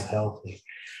are not healthy.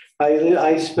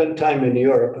 I spent time in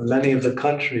Europe, and many of the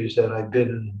countries that I've been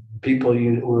in, people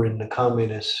were in the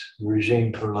communist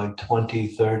regime for like 20,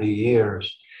 30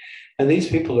 years. And these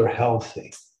people are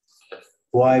healthy.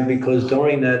 Why? Because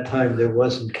during that time, there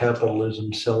wasn't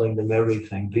capitalism selling them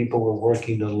everything. People were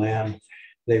working the land.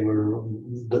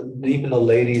 Even the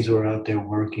ladies were out there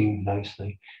working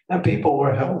nicely. And people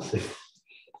were healthy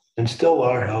and still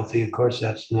are healthy. Of course,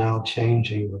 that's now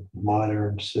changing with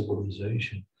modern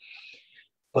civilization.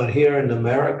 But here in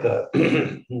America,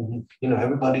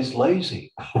 everybody's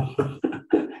lazy.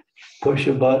 Push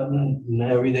a button and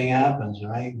everything happens,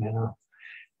 right?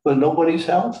 but nobody's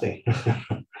healthy.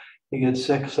 You get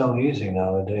sick so easy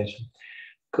nowadays.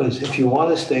 Because if you want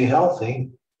to stay healthy,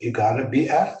 you got to be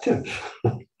active.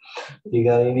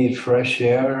 You need fresh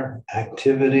air,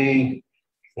 activity,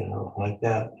 like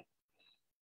that.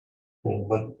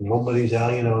 But nobody's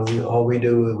out, all we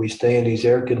do is we stay in these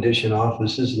air-conditioned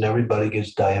offices and everybody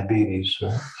gets diabetes.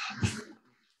 Right?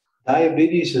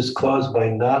 Diabetes is caused by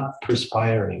not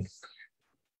perspiring.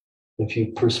 If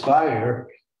you perspire,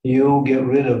 you get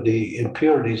rid of the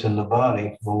impurities in the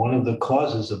body. Well, one of the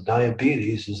causes of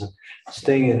diabetes is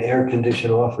staying in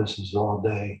air-conditioned offices all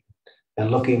day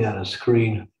and looking at a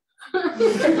screen.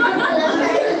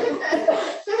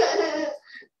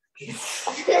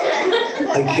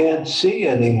 I can't see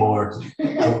anymore.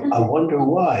 I wonder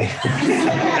why.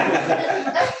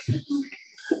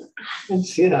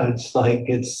 This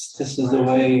is the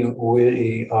way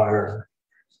we are.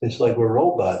 It's like we're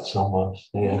robots almost.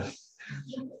 Yeah.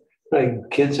 Like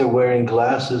kids are wearing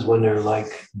glasses when they're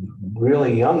like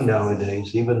really young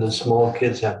nowadays. Even the small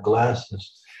kids have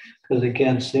glasses because they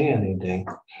can't see anything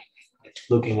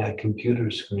looking at computer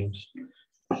screens.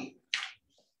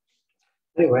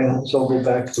 Anyway, let's all go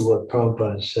back to what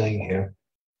Prabhupada is saying here.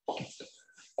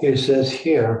 He says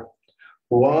here,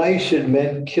 why should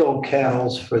men kill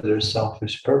cows for their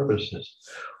selfish purposes?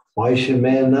 Why should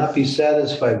man not be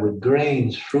satisfied with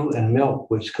grains, fruit, and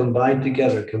milk, which combined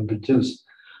together can produce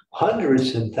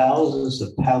hundreds and thousands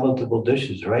of palatable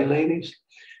dishes, right, ladies?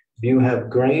 If you have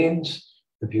grains,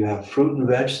 if you have fruit and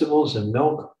vegetables and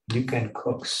milk, you can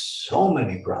cook so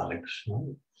many products.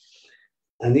 Right?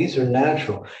 And these are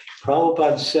natural.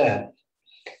 Prabhupada said,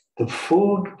 the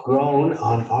food grown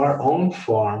on our own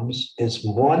farms is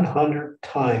 100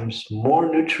 times more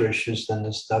nutritious than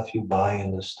the stuff you buy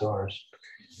in the stores.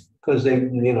 Because they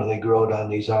grow it on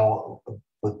these all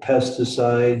with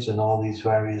pesticides and all these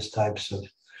various types of,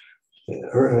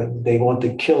 they want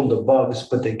to kill the bugs,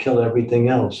 but they kill everything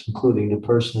else, including the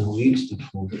person who eats the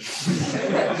food.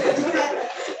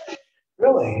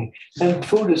 Really, and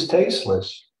food is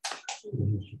tasteless.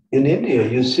 In India,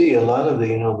 you see a lot of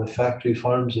the factory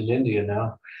farms in India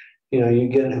now. You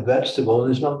get a vegetable,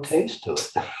 there's no taste to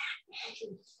it.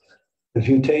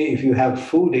 If you have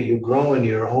food that you grow in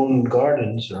your own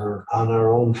gardens or on our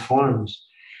own farms,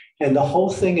 and the whole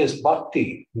thing is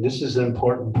bhakti. This is an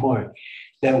important point.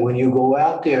 That when you go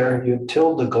out there, you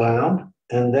till the ground,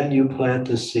 and then you plant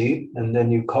the seed, and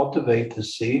then you cultivate the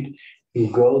seed, you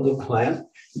grow the plant,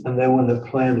 and then when the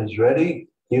plant is ready,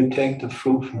 you take the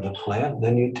fruit from the plant,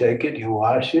 then you take it, you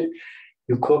wash it,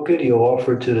 you cook it, you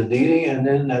offer it to the deity, and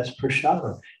then that's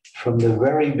prasada. From the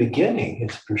very beginning,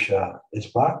 it's prasada, it's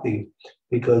bhakti,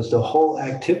 because the whole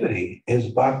activity is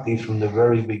bhakti from the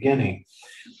very beginning.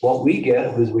 What we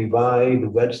get is we buy the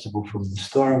vegetable from the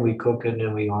store, and we cook it, and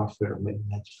then we offer it, and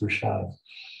that's prasada.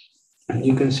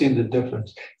 You can see the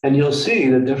difference. And you'll see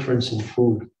the difference in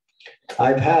food.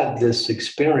 I've had this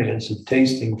experience of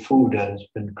tasting food that has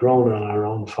been grown on our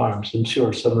own farms. I'm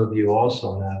sure some of you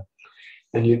also have.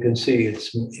 And you can see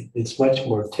it's much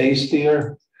more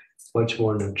tastier, much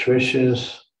more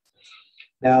nutritious.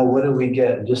 Now, what do we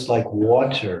get? Just like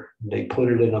water, they put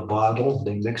it in a bottle,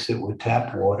 they mix it with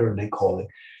tap water, and they call it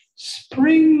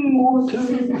spring water.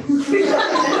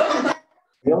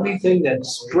 The only thing that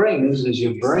springs is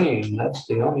your brain. That's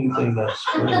the only thing that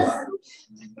springs.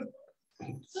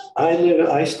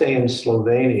 I stay in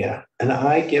Slovenia, and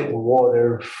I get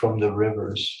water from the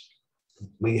rivers.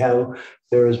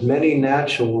 There is many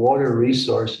natural water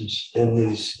resources in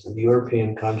these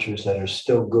European countries that are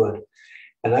still good.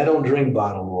 And I don't drink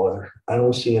bottled water. I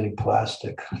don't see any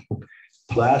plastic.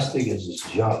 Plastic is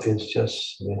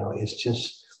just,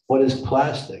 what is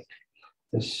plastic?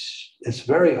 It's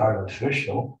very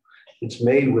artificial. It's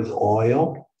made with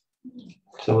oil.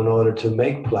 So in order to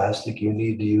make plastic, you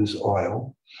need to use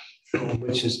oil,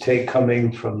 which is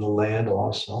coming from the land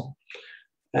also.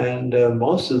 And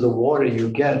most of the water you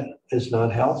get is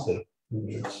not healthy.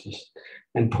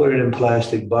 And put it in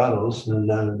plastic bottles, and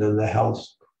then the health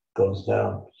goes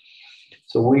down.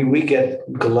 So we get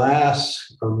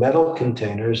glass or metal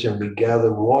containers, and we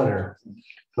gather water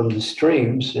from the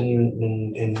streams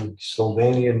in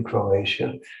Slovenia and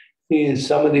Croatia.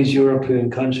 Some of these European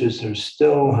countries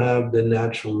still have the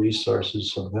natural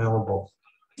resources available.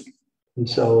 And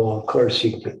so, of course,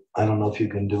 I don't know if you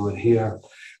can do it here.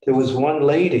 There was one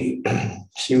lady,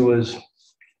 she was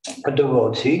a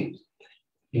devotee,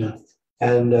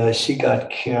 and she got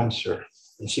cancer.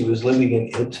 And she was living in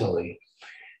Italy.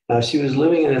 Now, she was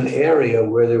living in an area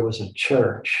where there was a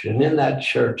church. And in that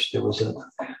church, there was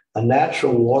a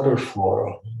natural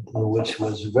waterfall, which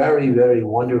was very, very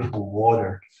wonderful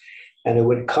water. And it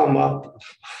would come up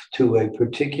to a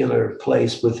particular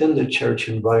place within the church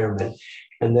environment.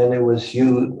 And then it was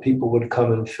people would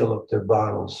come and fill up their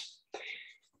bottles.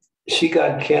 She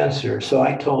got cancer. So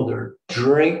I told her,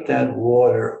 drink that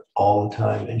water all the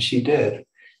time. And she did.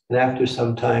 And after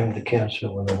some time, the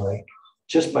cancer went away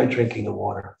just by drinking the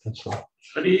water. That's all.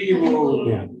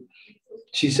 Yeah.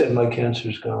 She said, my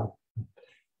cancer's gone.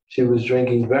 She was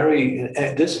drinking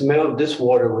this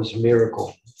water was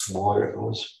miracle water.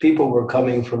 People were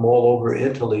coming from all over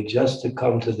Italy just to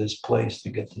come to this place to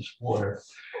get this water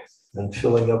and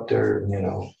filling up their,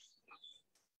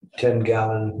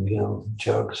 10-gallon,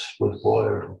 jugs with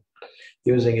water,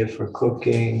 using it for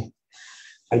cooking.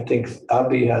 I think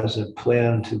Abhi has a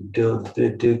plan to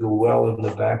dig a well in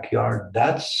the backyard.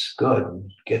 That's good,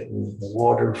 getting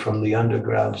water from the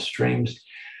underground streams.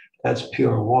 That's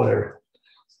pure water.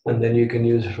 And then you can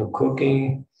use it for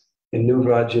cooking. In New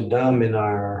Rajadam,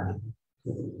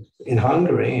 in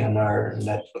Hungary, in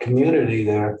that community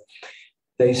there,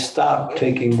 they stopped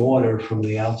taking water from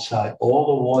the outside. All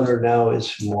the water now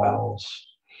is from wells.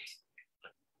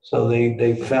 So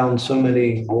they found so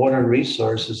many water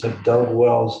resources, have dug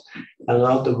wells, and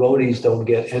now the devotees don't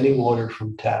get any water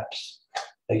from taps.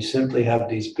 They simply have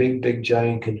these big,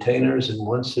 giant containers, and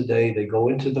once a day they go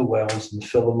into the wells and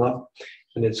fill them up,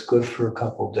 and it's good for a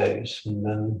couple of days. And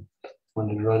then when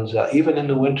it runs out, even in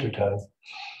the wintertime.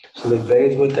 So they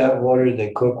bathe with that water,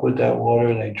 they cook with that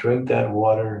water, they drink that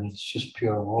water, and it's just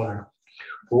pure water.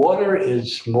 Water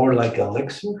is more like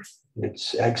elixir.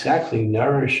 It's exactly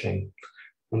nourishing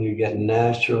when you get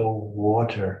natural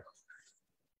water,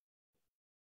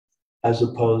 as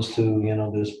opposed to,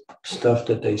 this stuff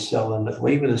that they sell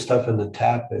even the stuff in the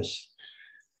tap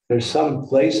there's some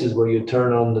places where you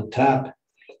turn on the tap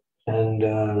and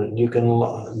you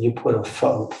put a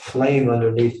flame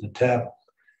underneath the tap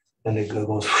and it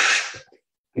goes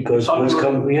because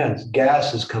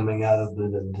gas is coming out of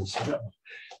the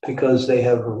because they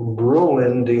have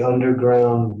ruined the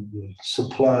underground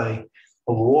supply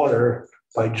of water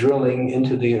by drilling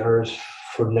into the earth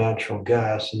for natural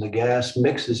gas, and the gas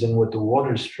mixes in with the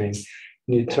water stream.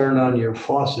 When you turn on your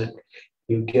faucet,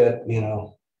 you get,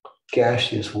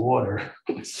 gaseous water.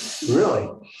 Really,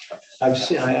 I've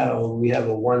seen. We have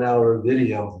a 1-hour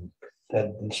video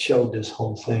that showed this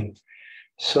whole thing.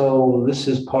 So this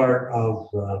is part of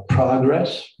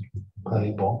progress,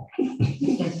 Haribol.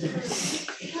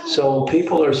 So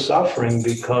people are suffering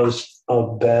because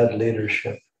of bad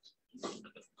leadership.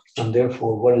 And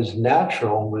therefore, what is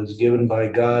natural was given by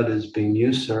God is being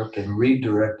usurped and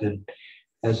redirected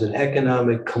as an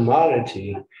economic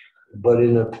commodity, but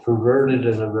in a perverted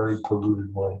and a very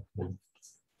polluted way.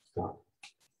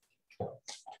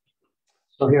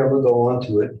 So here we'll go on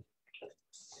to it.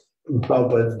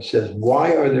 Prabhupada says,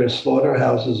 why are there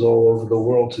slaughterhouses all over the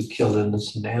world to kill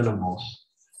innocent animals?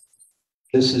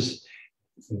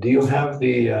 Do you have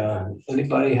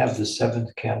anybody have the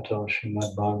 7th canto of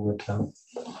Srimad-Bhagavatam?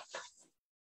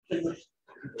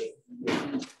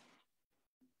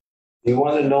 You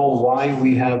want to know why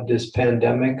we have this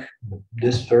pandemic?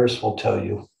 This verse will tell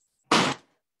you.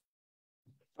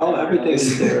 Oh, everything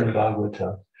is there in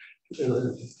Bhagavatam.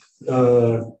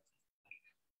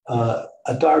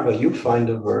 Adarva, you find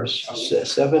a verse,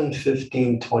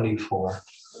 7:15:24.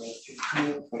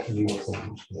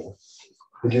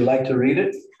 Would you like to read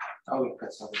it? Oh, we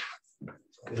press on. You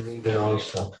can read there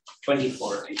also.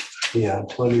 24. Yeah,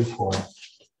 24.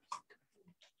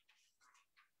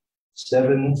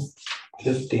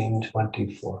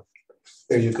 7:15:24.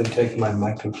 Here, you can take my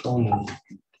microphone and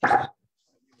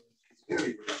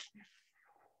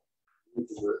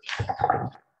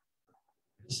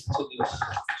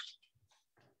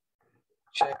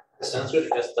Sanskrit,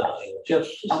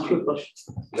 just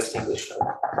English.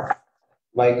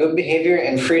 By good behavior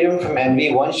and freedom from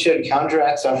envy, one should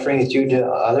counteract sufferings due to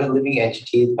other living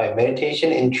entities. By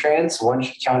meditation in trance, one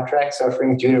should counteract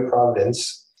suffering due to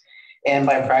providence. And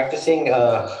by practicing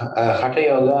Hatha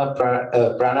Yoga,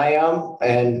 Pranayam,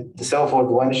 and so forth,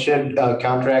 one should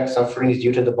counteract sufferings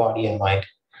due to the body and mind.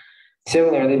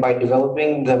 Similarly, by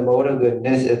developing the mode of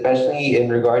goodness, especially in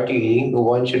regard to eating,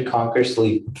 one should conquer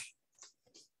sleep.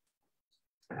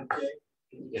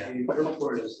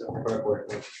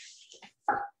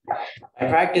 By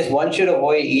practice, one should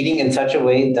avoid eating in such a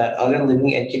way that other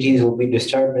living entities will be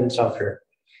disturbed and suffer.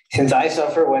 Since I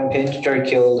suffer when pinched or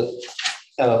killed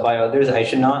by others, I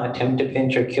should not attempt to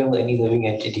pinch or kill any living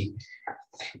entity.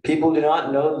 People do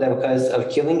not know that because of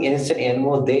killing innocent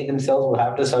animals, they themselves will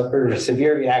have to suffer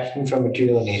severe reactions from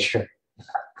material nature.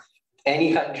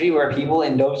 Any country where people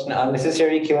indulge in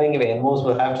unnecessary killing of animals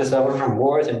will have to suffer from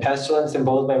wars and pestilence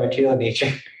imposed by material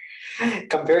nature.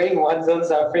 Comparing one's own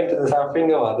suffering to the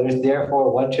suffering of others,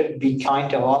 therefore, one should be kind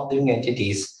to all living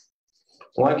entities.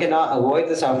 One cannot avoid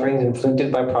the sufferings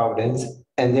inflicted by providence,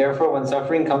 and therefore, when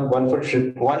suffering comes,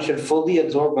 one should fully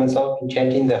absorb oneself in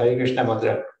chanting the Hare Krishna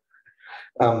mantra.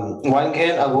 One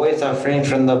can avoid suffering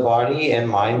from the body and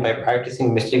mind by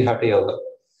practicing mystic Hatha Yoga.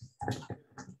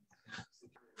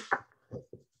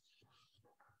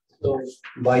 So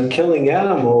by killing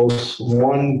animals,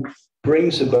 one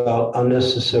brings about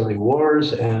unnecessary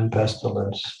wars and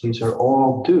pestilence. These are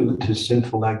all due to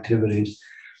sinful activities.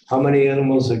 How many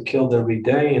animals are killed every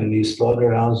day in these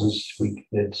slaughterhouses?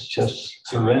 It's just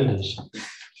horrendous.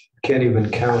 Can't even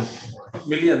count.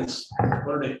 Millions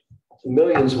per day.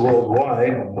 Millions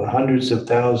worldwide, hundreds of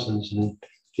thousands, and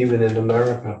even in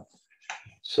America.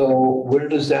 So where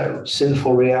does that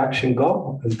sinful reaction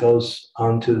go? It goes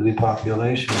onto the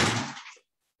population.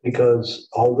 Because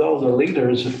although the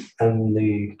leaders and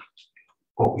the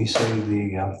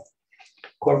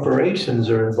corporations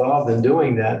are involved in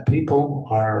doing that, people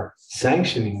are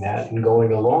sanctioning that and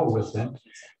going along with it.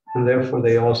 And therefore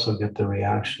they also get the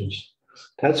reactions.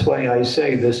 That's why I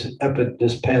say this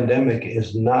pandemic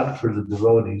is not for the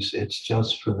devotees. It's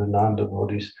just for the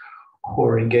non-devotees who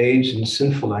are engaged in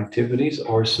sinful activities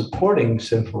or supporting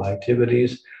sinful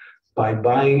activities by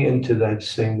buying into that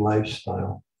same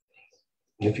lifestyle.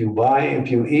 If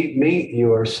you eat meat,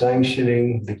 you are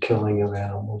sanctioning the killing of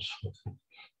animals.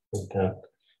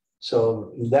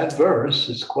 So that verse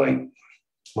is quite,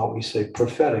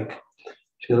 prophetic.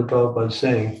 Srila Prabhupada is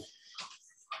saying,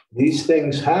 these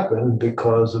things happen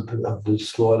because of the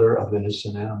slaughter of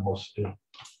innocent animals.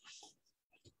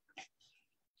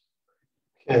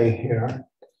 Okay, here.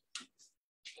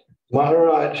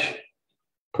 Maharaj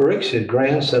Pariksit,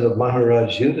 grandson of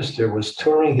Maharaj Yudhisthira, was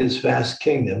touring his vast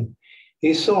kingdom.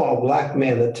 He saw a black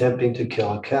man attempting to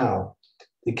kill a cow.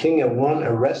 The king at once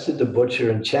arrested the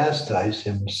butcher and chastised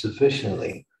him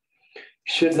sufficiently.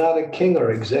 Should not a king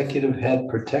or executive head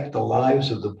protect the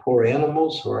lives of the poor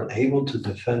animals who are unable to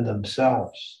defend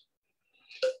themselves?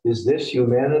 Is this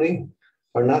humanity?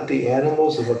 Are not the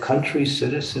animals of a country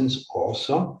citizens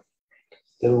also?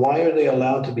 Then why are they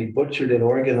allowed to be butchered in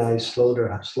organized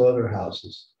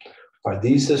slaughterhouses? Are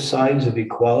these the signs of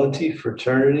equality,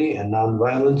 fraternity, and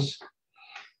nonviolence?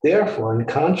 Therefore, in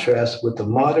contrast with the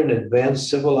modern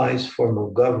advanced civilized form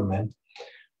of government,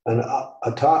 an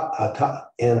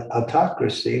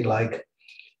autocracy like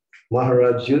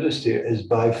Maharaj Yudhisthira is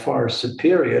by far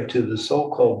superior to the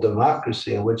so-called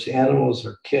democracy in which animals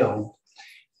are killed,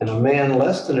 and a man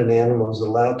less than an animal is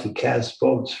allowed to cast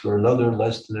votes for another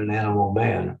less than an animal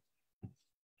man.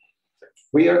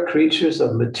 We are creatures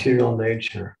of material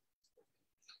nature.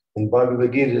 In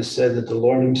Bhagavad Gita, it said that the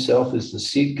Lord himself is the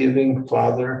seed-giving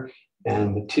father,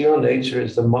 and material nature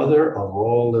is the mother of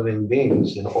all living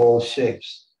beings in all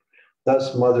shapes.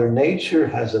 Thus, Mother Nature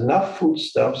has enough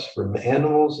foodstuffs for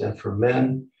animals and for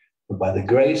men, and by the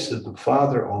grace of the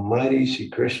Father Almighty, Shri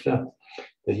Krishna,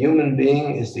 the human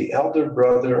being is the elder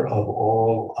brother of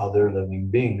all other living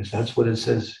beings. That's what it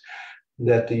says,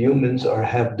 that the humans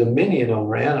have dominion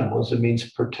over animals. It means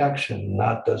protection,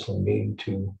 doesn't mean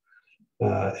to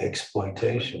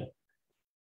exploitation.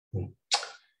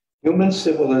 Human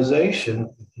civilization,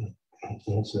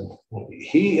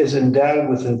 he is endowed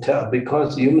with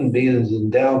because the human being is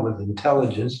endowed with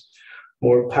intelligence,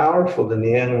 more powerful than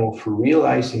the animal for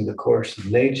realizing the course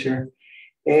of nature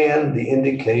and the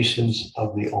indications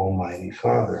of the Almighty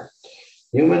Father.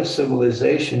 Human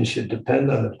civilization should depend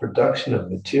on the production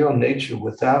of material nature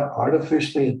without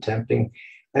artificially attempting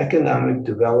economic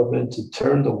development to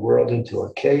turn the world into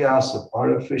a chaos of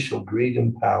artificial greed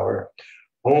and power,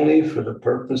 only for the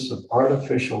purpose of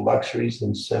artificial luxuries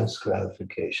and sense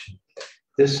gratification.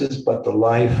 This is but the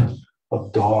life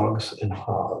of dogs and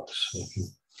hogs.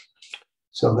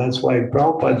 So that's why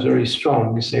Prabhupada is very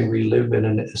strong. We say we live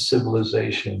in a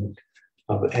civilization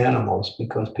of animals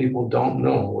because people don't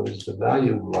know what is the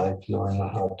value of life, nor know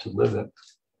how to live it.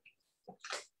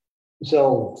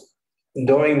 So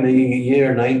during the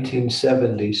year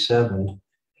 1977,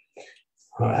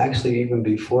 or actually even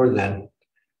before then,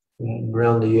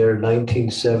 around the year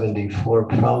 1974,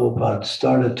 Prabhupada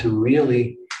started to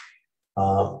really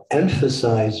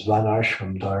emphasize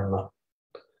Varnashram Dharma.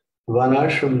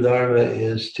 Varnashram Dharma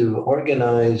is to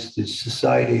organize the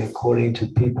society according to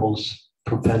people's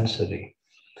propensity.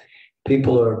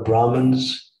 People are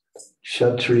Brahmins,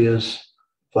 Kshatriyas,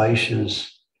 Vaishyas,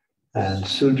 and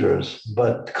Sudras,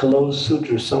 but Kalo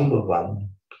Sudra Sambhavam,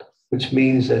 which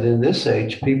means that in this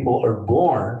age, people are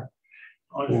born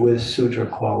with Sudra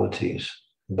qualities,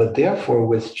 but therefore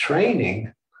with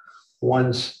training,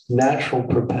 one's natural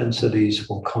propensities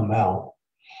will come out.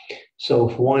 So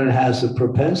if one has the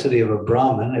propensity of a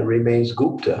Brahmin, it remains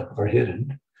Gupta or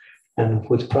hidden. And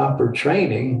with proper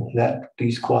training, that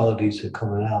these qualities are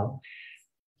coming out.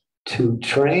 To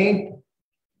train,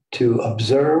 to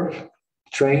observe,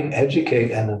 train,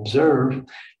 educate, and observe,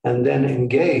 and then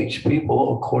engage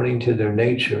people according to their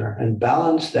nature and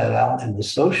balance that out in the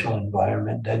social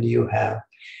environment, then you have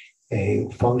a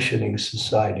functioning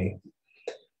society.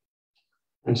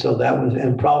 And so that was,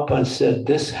 and Prabhupada said,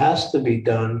 this has to be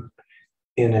done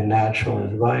in a natural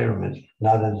environment,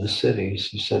 not in the cities.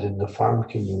 He said in the farm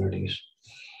communities.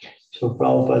 So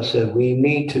Prabhupada said, we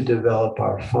need to develop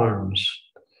our farms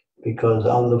because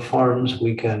on the farms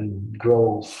we can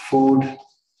grow food,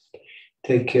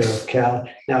 take care of cow.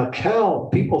 Now, cow,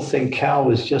 people think cow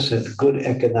is just a good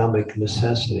economic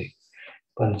necessity,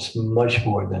 but it's much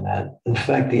more than that. In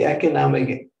fact, the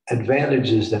economic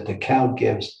advantages that the cow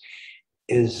gives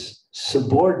is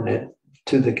subordinate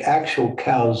to the actual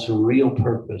cow's real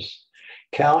purpose.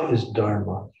 Cow is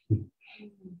Dharma.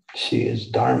 She is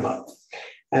Dharma.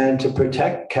 And to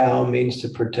protect cow means to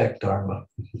protect Dharma.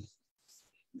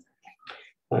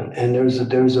 And there's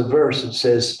a verse that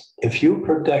says, if you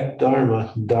protect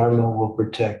Dharma, Dharma will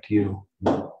protect you.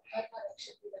 Dharma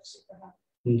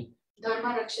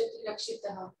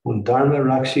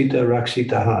rakshita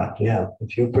rakshitaha. Yeah,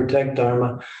 if you protect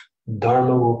Dharma,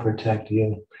 Dharma will protect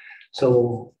you.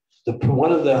 So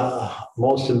one of the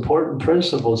most important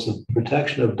principles of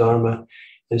protection of Dharma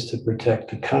is to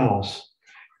protect the cows,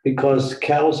 because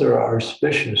cows are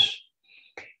auspicious.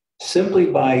 Simply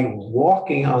by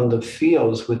walking on the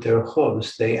fields with their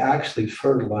hooves, they actually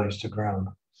fertilize the ground.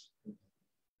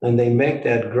 And they make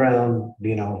that ground,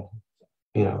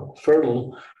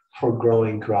 fertile for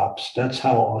growing crops. That's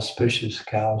how auspicious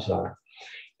cows are.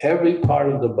 Every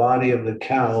part of the body of the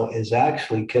cow is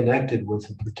actually connected with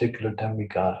a particular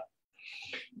demigod.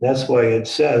 That's why it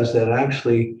says that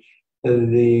actually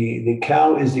the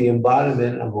cow is the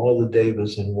embodiment of all the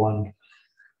devas in one.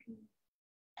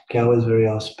 Cow is very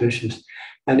auspicious.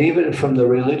 And even from the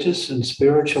religious and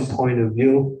spiritual point of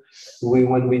view,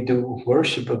 when we do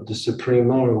worship of the Supreme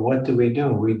Lord, what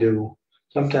do?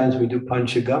 Sometimes we do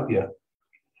Panchagavya,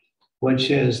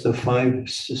 which is the 5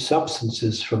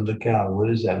 substances from the cow. What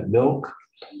is that? Milk,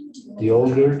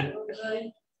 yogurt,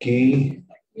 ghee,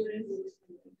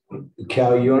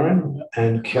 cow urine,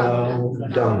 and cow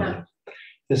dung.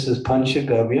 This is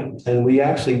Panchagavya. And we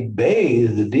actually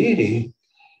bathe the deity,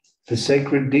 the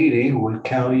sacred deity, with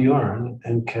cow urine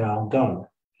and cow dung.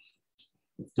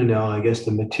 I guess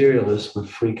the materialists would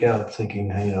freak out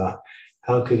thinking, hey,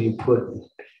 how could you put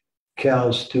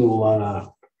cow stool on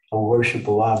a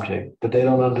worshipable object? But they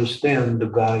don't understand the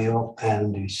value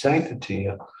and the sanctity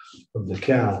of the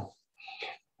cow.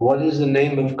 What is the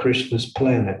name of Krishna's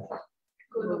planet?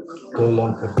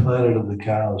 Goloka, the planet of the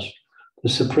cows. The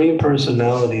Supreme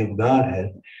Personality of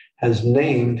Godhead has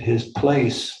named his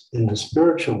place in the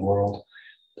spiritual world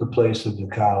the place of the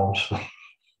cows.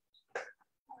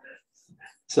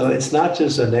 So it's not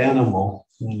just an animal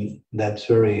that's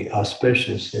very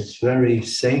auspicious, it's very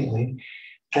saintly.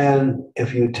 And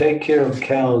if you take care of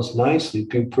cows nicely,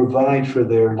 you provide for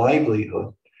their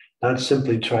livelihood, not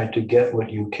simply try to get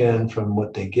what you can from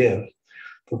what they give,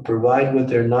 but provide with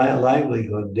their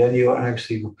livelihood, then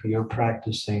you're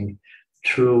practicing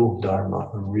true Dharma,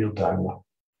 or real Dharma.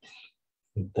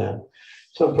 Like that.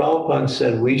 So Prabhupada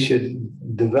said we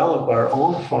should develop our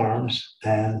own farms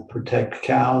and protect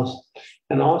cows,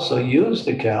 and also use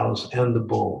the cows and the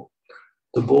bull.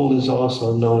 The bull is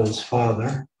also known as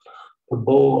father. The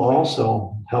bull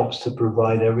also helps to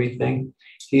provide everything.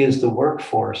 He is the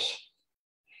workforce.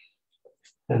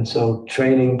 And so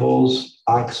training bulls,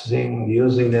 oxen,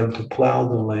 using them to plow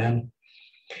the land.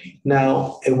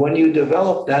 Now, when you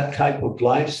develop that type of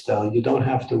lifestyle, you don't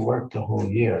have to work the whole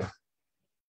year.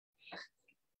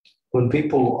 When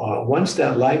people, once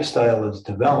that lifestyle is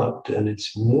developed and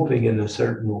it's moving in a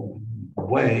certain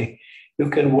way, you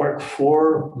can work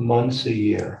 4 months a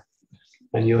year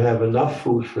and you have enough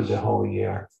food for the whole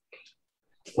year.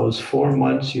 Those 4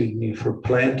 months you need for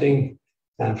planting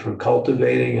and for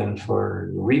cultivating and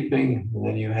for reaping, and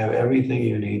then you have everything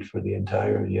you need for the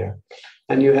entire year.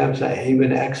 And you have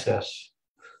even excess,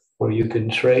 where you can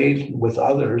trade with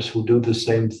others who do the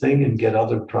same thing and get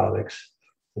other products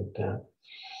like that.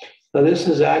 Now, this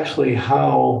is actually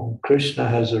how Krishna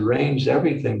has arranged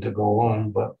everything to go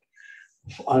on, but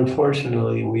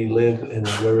unfortunately, we live in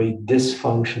a very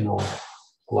dysfunctional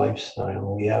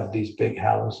lifestyle. We have these big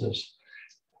houses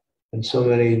and so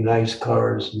many nice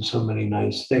cars and so many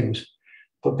nice things,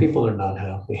 but people are not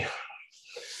happy.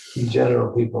 In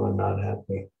general, people are not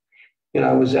happy.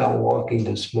 I was out walking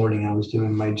this morning. I was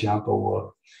doing my japa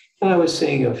walk, and I was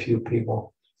seeing a few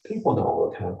people. People don't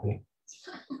look happy.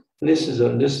 This is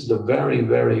a very,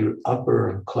 very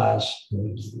upper class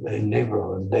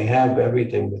neighborhood. They have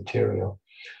everything material.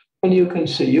 And you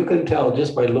can tell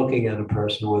just by looking at a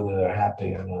person whether they're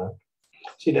happy or not.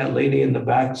 See that lady in the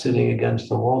back sitting against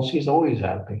the wall? She's always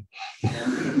happy.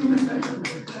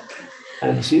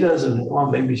 And she doesn't,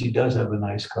 well, maybe she does have a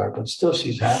nice car, but still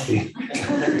she's happy.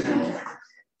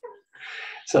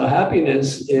 So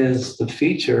happiness is the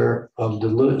feature of the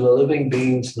living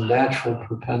being's natural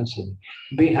propensity.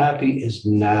 To be happy is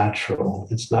natural.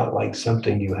 It's not like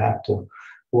something you have to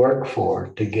work for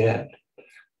to get.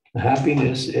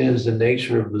 Happiness is the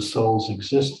nature of the soul's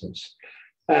existence.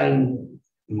 And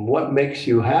what makes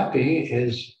you happy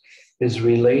is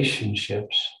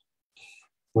relationships.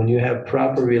 When you have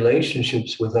proper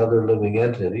relationships with other living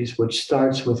entities, which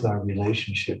starts with our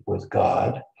relationship with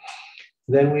God,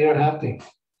 then we are happy.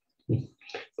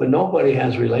 But nobody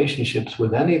has relationships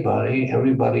with anybody.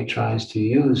 Everybody tries to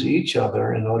use each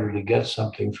other in order to get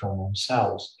something from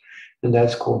themselves. And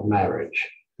that's called marriage.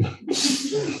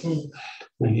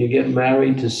 When you get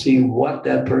married to see what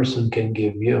that person can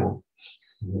give you,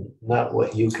 not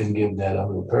what you can give that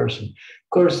other person. Of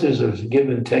course, there's a give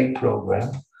and take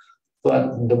program,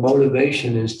 but the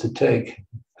motivation is to take.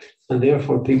 And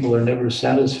therefore, people are never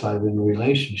satisfied in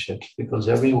relationships because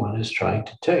everyone is trying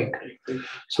to take.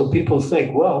 So people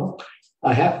think, well,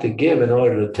 I have to give in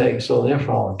order to take, so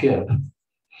therefore I'll give.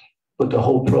 But the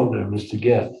whole program is to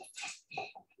get.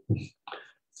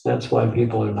 That's why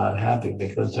people are not happy,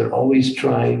 because they're always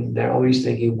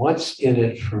thinking, what's in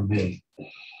it for me?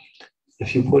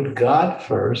 If you put God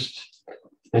first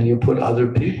and you put other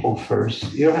people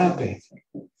first, you're happy.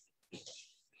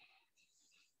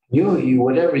 You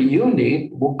whatever you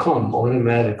need will come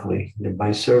automatically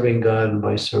by serving God and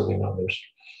by serving others.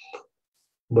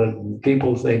 But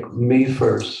people think me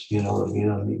first,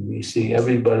 you see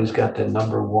everybody's got that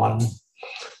number one.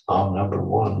 Number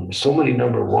one. So many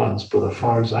number ones, but as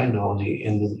far as I know,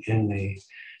 in the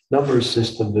number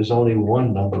system, there's only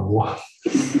one number one.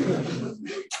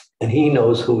 And he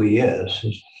knows who he is.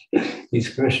 He's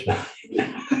Krishna.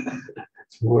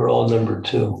 We're all number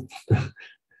two.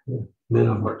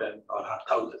 Number 10 or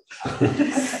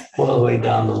 1,000. All the way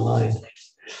down the line.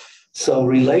 So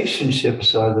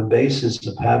relationships are the basis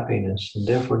of happiness. And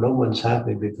therefore, no one's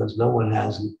happy because no one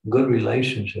has good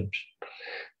relationships.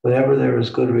 Whenever there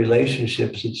is good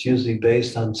relationships, it's usually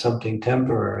based on something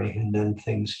temporary, and then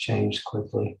things change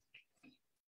quickly.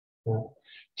 Yeah.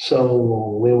 So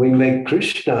when we make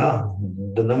Krishna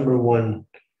the number one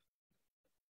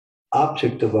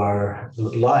object of our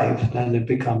life, then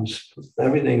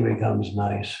everything becomes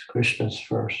nice. Krishna's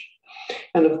first.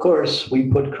 And of course,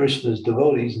 we put Krishna's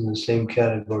devotees in the same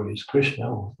category as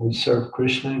Krishna. We serve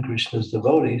Krishna and Krishna's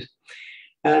devotees.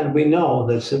 And we know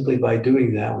that simply by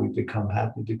doing that, we become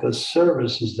happy, because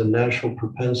service is the natural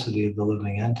propensity of the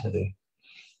living entity.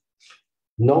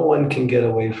 No one can get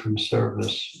away from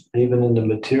service. Even in the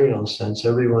material sense,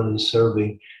 everyone is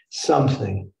serving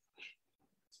something.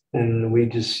 And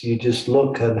you just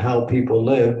look at how people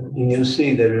live, and you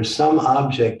see there is some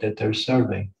object that they're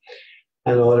serving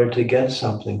in order to get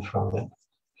something from it.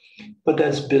 But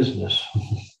that's business.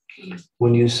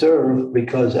 When you serve,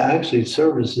 because actually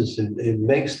service it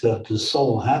makes the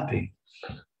soul happy.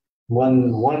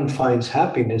 One finds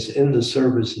happiness in the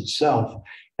service itself,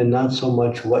 and not so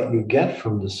much what you get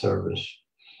from the service.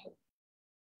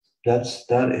 That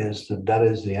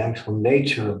is the actual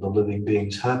nature of the living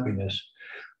being's happiness.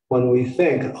 When we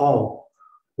think, oh,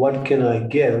 what can I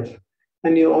give?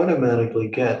 And you automatically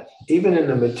get, even in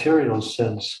the material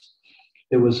sense,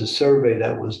 there was a survey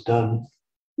that was done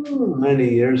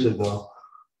many years ago,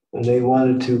 and they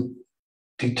wanted to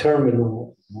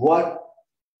determine what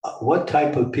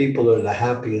type of people are the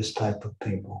happiest type of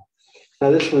people.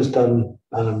 Now, this was done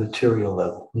on a material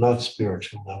level, not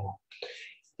spiritual level.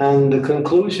 And the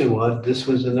conclusion was, this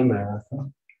was in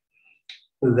America,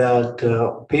 that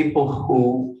people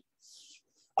who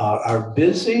are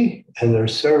busy and they're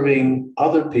serving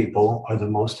other people are the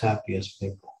most happiest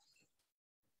people.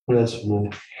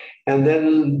 And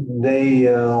then they,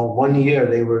 1 year,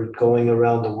 they were going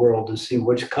around the world to see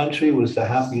which country was the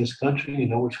happiest country. You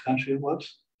know which country it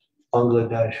was?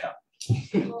 Bangladesh.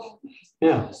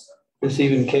 Yeah, this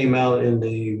even came out in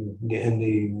the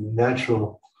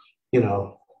natural,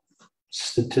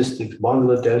 statistics.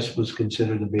 Bangladesh was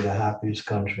considered to be the happiest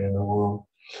country in the world.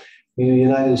 The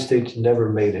United States never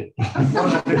made it.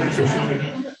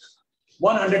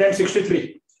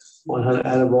 163. 100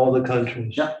 out of all the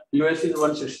countries. Yeah, US is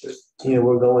 163. Yeah,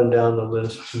 we're going down the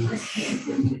list.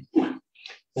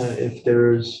 if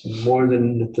there's more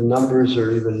than, if the numbers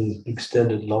are even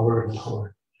extended lower and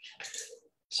lower.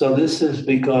 So this is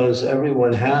because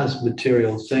everyone has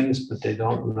material things, but they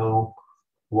don't know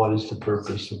what is the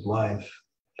purpose of life.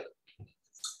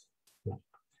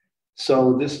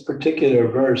 So this particular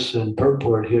verse and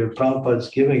purport here, Prabhupada's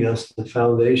giving us the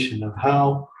foundation of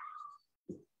how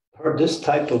this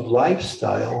type of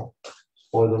lifestyle,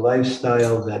 or the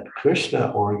lifestyle that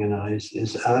Krishna organized,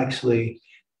 is actually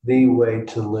the way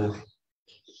to live.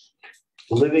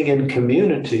 Living in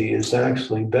community is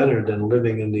actually better than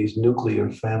living in these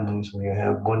nuclear families where you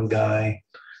have one guy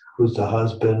who's the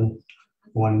husband,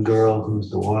 one girl who's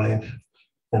the wife,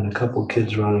 and a couple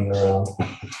kids running around.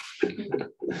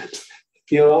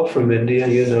 You're all from India,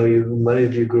 you know, many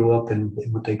of you grew up in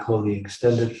what they call the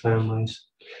extended families.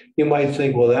 You might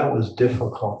think, well, that was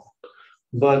difficult.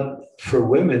 But for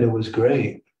women, it was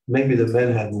great. Maybe the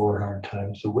men had more hard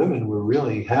times. The women were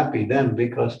really happy then,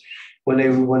 because when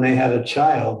they had a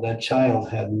child, that child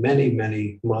had many,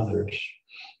 many mothers.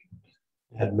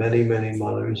 Had many, many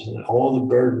mothers, and all the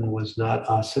burden was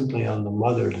not simply on the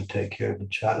mother to take care of the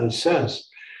child. It says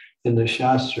in the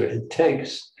Shastra, it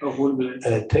takes a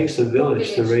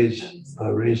village to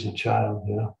raise a child,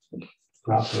 you know,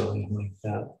 properly like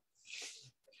that.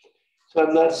 So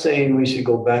I'm not saying we should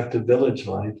go back to village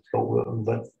life,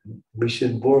 but we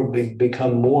should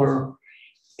become more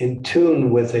in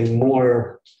tune with a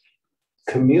more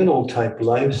communal type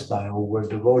lifestyle where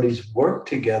devotees work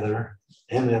together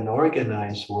in an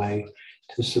organized way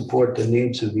to support the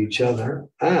needs of each other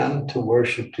and to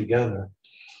worship together.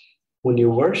 When you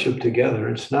worship together,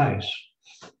 it's nice.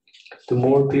 The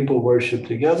more people worship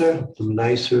together, the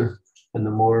nicer and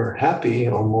the more happy,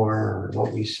 or more,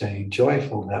 what we say,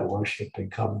 joyful that worship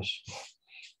becomes.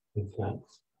 With that.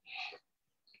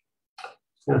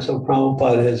 And so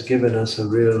Prabhupada has given us a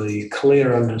really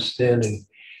clear understanding.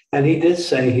 And he did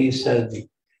say, he said,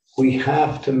 we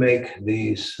have to make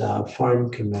these farm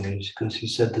committees, because he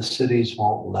said the cities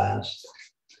won't last.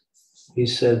 He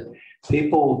said,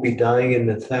 people will be dying in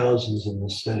the thousands in the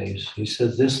cities. He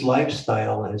said, this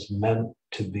lifestyle is meant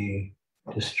to be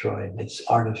destroyed. It's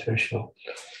artificial.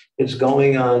 It's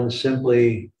going on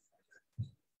simply,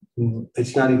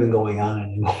 it's not even going on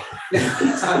anymore.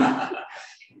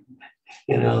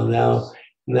 You know,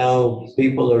 now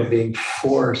people are being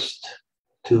forced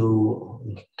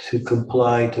to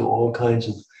comply to all kinds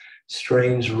of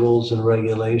strange rules and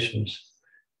regulations.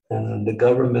 And the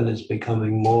government is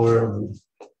becoming more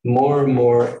and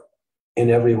more in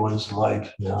everyone's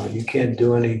life now. You can't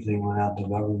do anything without the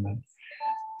government.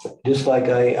 Just like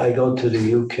I go to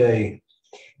the UK,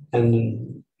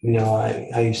 and you know,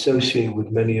 I associate with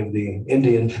many of the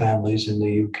Indian families in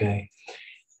the UK,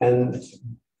 and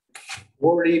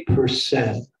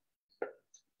 40%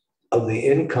 of the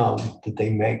income that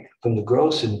they make from the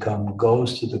gross income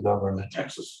goes to the government.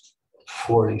 Taxes.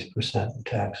 40%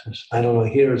 taxes. I don't know,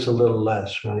 here it's a little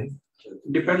less, right?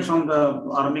 Depends on the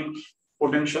earning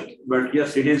potential, but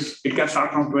yes, it can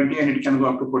start from 20 and it can go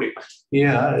up to 40.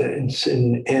 Yeah, and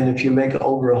if you make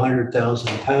over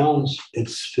 100,000 pounds,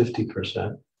 it's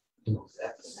 50%.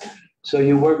 So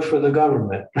you work for the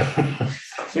government.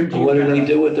 What do they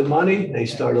do with the money? They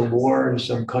start a war in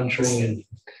some country and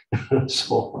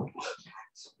so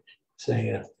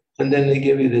yeah. And then they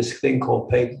give you this thing called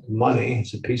paper money.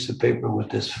 It's a piece of paper with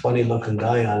this funny looking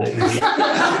guy on it.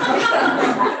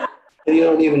 And you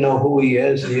don't even know who he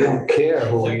is. You don't care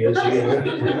who he is either.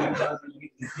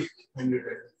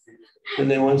 And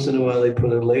then once in a while they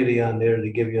put a lady on there to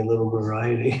give you a little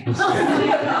variety.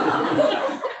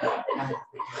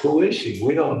 Who is she?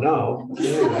 We don't know.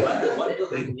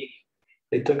 Anyway,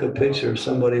 they took a picture of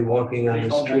somebody walking on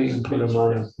the street and put him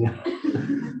on it.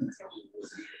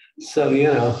 So, you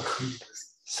know,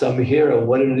 some hero,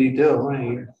 what did he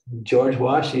do? George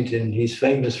Washington, he's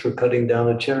famous for cutting down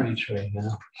a cherry tree, you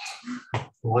know.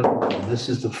 This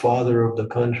is the father of the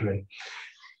country.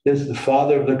 The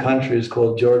father of the country is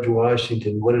called George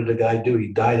Washington. What did the guy do? He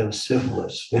died of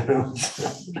syphilis, you know,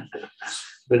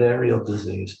 venereal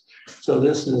disease. So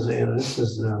this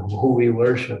is who we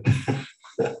worship.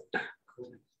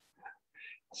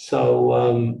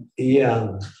 So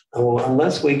yeah, well,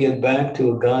 unless we get back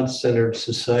to a God-centered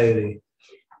society,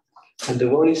 and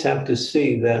devotees have to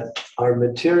see that our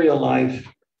material life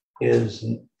is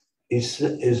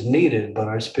needed, but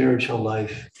our spiritual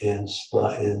life is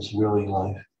really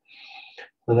life.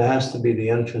 So that has to be the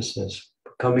emphasis: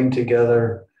 coming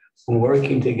together and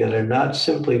working together, not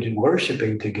simply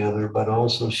worshiping together, but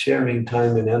also sharing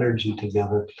time and energy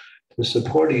together to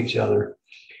support each other.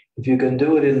 If you can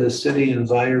do it in the city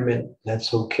environment,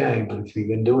 that's okay. But if you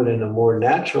can do it in a more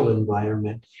natural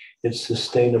environment, it's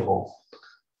sustainable,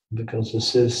 because the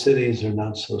cities are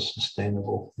not so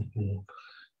sustainable.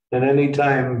 And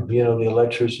anytime, the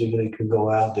electricity can go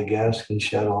out, the gas can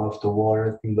shut off, the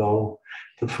water can go,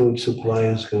 the food supply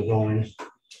is going.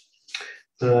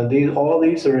 All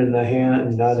these are in the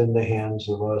hand, not in the hands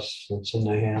of us. It's in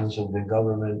the hands of the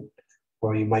government,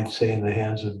 or you might say in the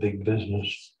hands of big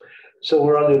business. So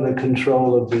we're under the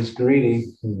control of these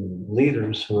greedy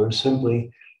leaders who are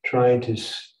simply trying to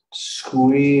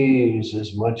squeeze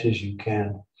as much as you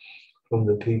can from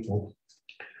the people.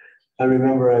 I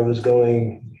remember I was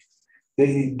going,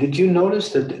 did you notice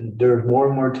that there are more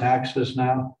and more taxes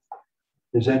now?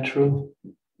 Is that true?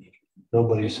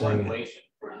 Nobody's saying it.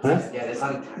 Huh? Yeah, there's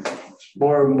not.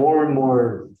 More and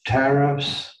more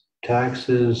tariffs,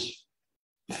 taxes,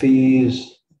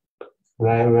 fees,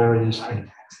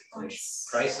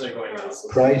 Prices are going up.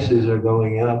 Prices are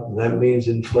going up. That means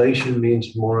inflation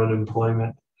means more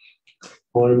unemployment.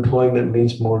 More employment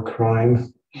means more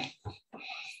crime.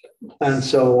 And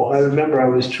so I remember I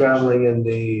was traveling in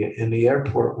the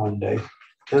airport one day,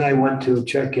 and I went to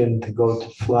check in to go to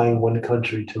flying one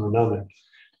country to another.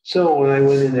 So when I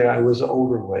went in there, I was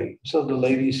overweight. So the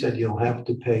lady said, you'll have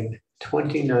to pay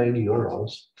 29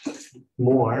 euros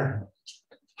more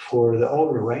for the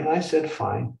overweight. And I said,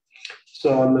 fine.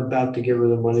 So I'm about to give her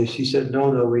the money. She said, no,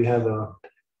 we have a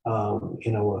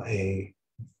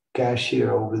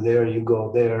cashier over there. You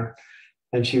go there.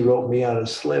 And she wrote me out a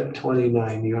slip,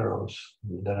 29 euros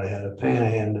that I had to pay. And I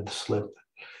handed the slip.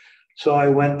 So I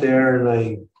went there and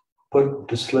I put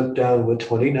the slip down with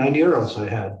 29 euros I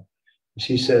had.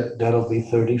 She said, that'll be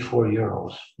 34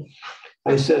 euros.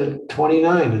 I said,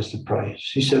 29 is the price.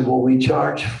 She said, well, we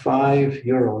charge 5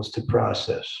 euros to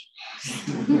process.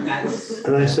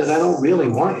 And I said, I don't really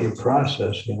want your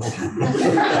process,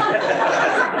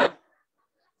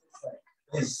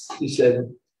 She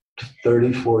said,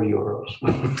 34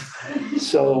 euros.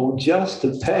 So just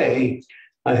to pay,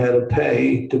 I had to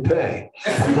pay to pay.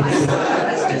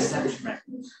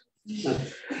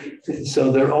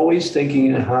 So they're always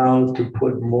thinking how to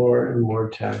put more and more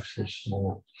taxes.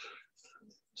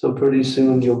 So pretty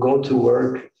soon you'll go to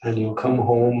work and you'll come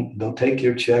home, they'll take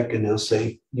your check and they'll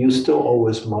say, you still owe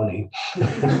us money.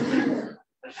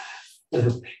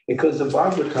 Because the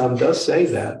Bhagavatam does say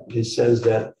that. It says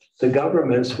that the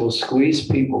governments will squeeze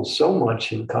people so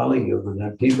much in Kali Yuga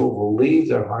that people will leave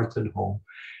their hearth and home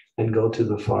and go to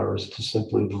the forest to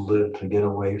simply live, to get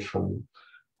away from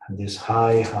these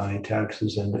high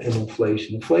taxes and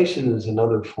inflation. Inflation is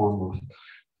another form of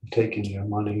taking your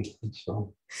money. And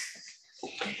so,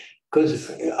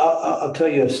 because I'll tell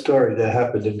you a story that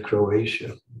happened in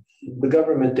Croatia. The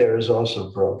government there is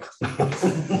also broke.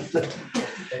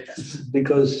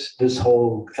 Because this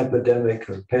whole epidemic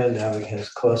or pandemic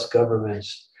has cost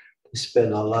governments to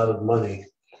spend a lot of money.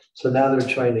 So now they're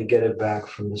trying to get it back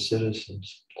from the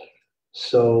citizens.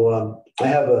 So I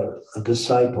have a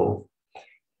disciple,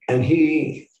 and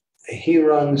he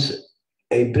runs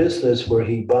a business where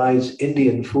he buys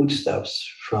Indian foodstuffs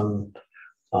from,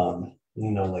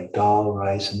 like dal,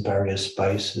 rice, and various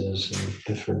spices and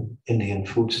different Indian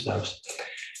foodstuffs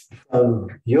from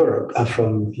Europe,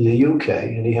 from the UK,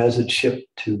 and he has it shipped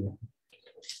to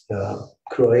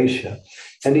Croatia,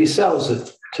 and he sells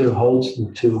it to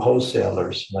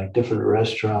wholesalers, like different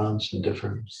restaurants and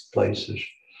different places.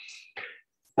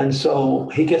 And so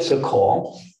he gets a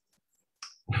call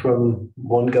from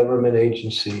one government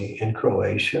agency in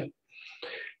Croatia,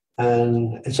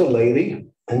 and it's a lady,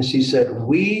 and she said,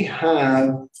 we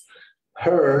have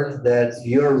heard that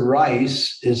your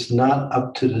rice is not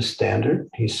up to the standard.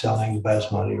 He's selling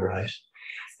basmati rice.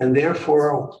 And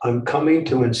therefore, I'm coming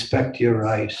to inspect your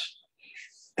rice.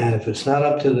 And if it's not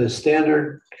up to the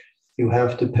standard, you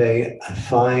have to pay a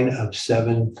fine of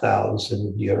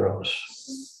 7,000 euros.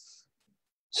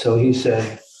 So he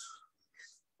said,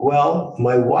 well,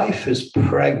 my wife is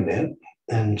pregnant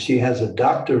and she has a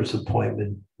doctor's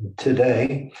appointment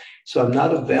today, so I'm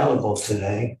not available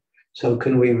today. So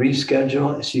can we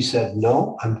reschedule? She said,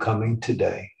 no, I'm coming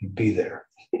today. Be there.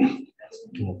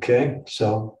 Okay,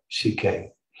 so she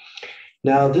came.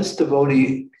 Now, this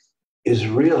devotee is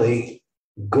really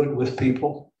good with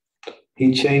people.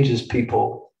 He changes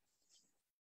people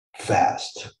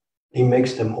fast. He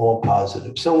makes them all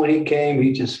positive. So when he came,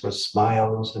 he just was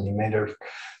smiles and he made her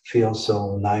feel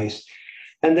so nice.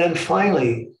 And then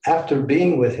finally, after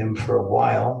being with him for a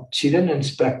while, she didn't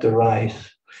inspect the rice.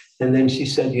 And then she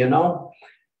said,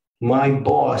 my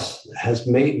boss has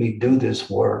made me do this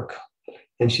work.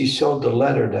 And she showed the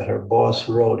letter that her boss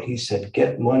wrote. He said,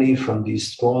 get money from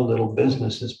these small little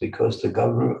businesses because the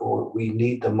government, or we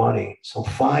need the money. So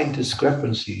find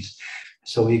discrepancies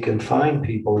so we can find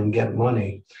people and get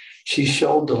money. She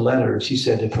showed the letter. She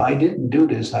said, if I didn't do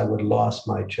this, I would have lost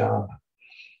my job.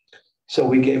 So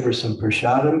we gave her some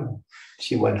prasadam.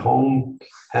 She went home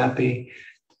happy,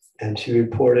 and she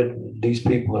reported, these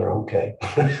people are okay.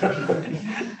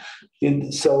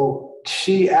 And so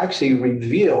she actually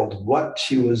revealed what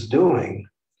she was doing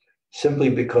simply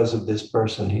because of this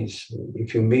person.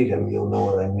 If you meet him, you'll know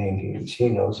what I mean. He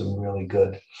knows him really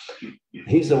good.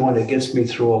 He's the one that gets me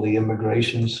through all the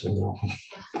immigrations. You know,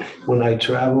 when I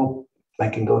travel, I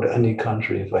can go to any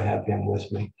country if I have him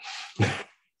with me.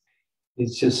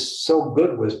 He's just so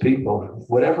good with people.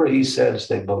 Whatever he says,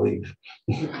 they believe.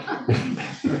 He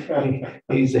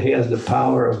has the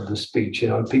power of the speech. You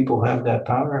know, people have that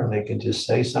power, and they can just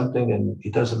say something, and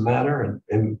it doesn't matter.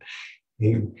 And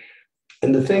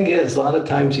the thing is, a lot of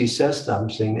times he says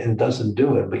something and doesn't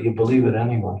do it, but you believe it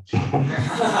anyway.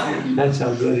 That's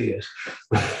how good he is.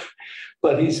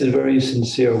 But he's a very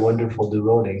sincere, wonderful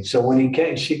devotee. So when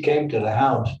she came to the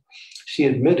house, she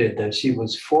admitted that she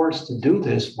was forced to do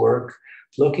this work,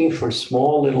 looking for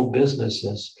small little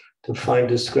businesses to find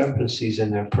discrepancies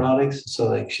in their products so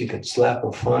that she could slap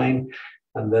a fine,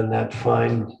 and then that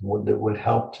fine would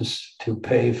help to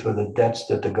pay for the debts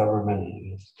that the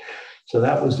government. So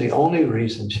that was the only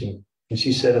reason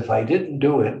she said, if I didn't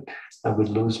do it, I would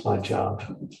lose my job.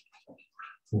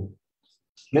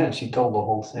 Yeah, she told the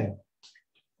whole thing.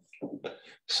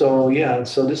 So yeah,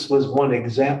 so this was one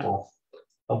example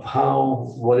of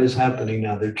what is happening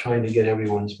now. They're trying to get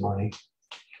everyone's money.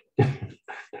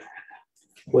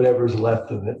 Whatever's left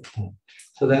of it.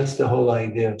 So that's the whole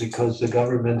idea, because the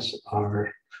governments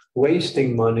are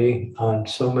wasting money on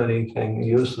so many things,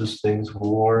 useless things,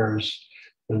 wars,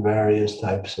 and various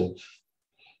types of,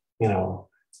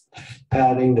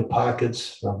 padding the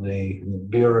pockets of the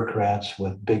bureaucrats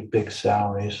with big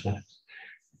salaries.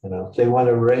 If they want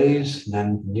to raise,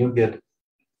 then you get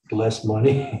less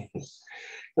money.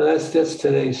 That's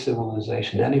today's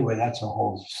civilization. Anyway, that's a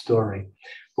whole story.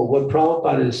 But what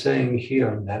Prabhupada is saying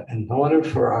here, that in order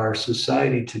for our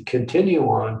society to continue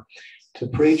on to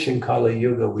preach in Kali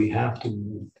Yuga, we have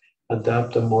to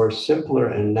adopt a more simpler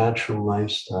and natural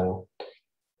lifestyle.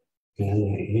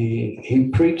 And he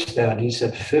preached that. He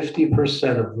said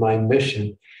 50% of my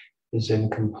mission is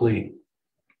incomplete.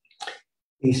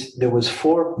 There was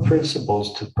 4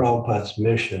 principles to Prabhupada's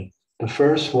mission. The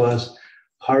first was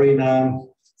Harinam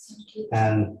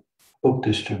and book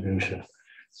distribution.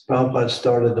 Prabhupada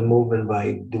started the movement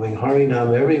by doing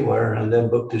Harinam everywhere, and then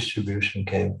book distribution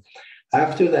came.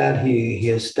 After that, he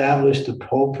established the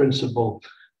whole principle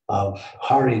of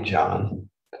Harijan.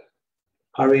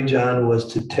 Harijan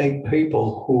was to take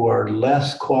people who are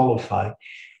less qualified,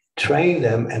 train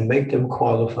them, and make them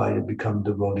qualified to become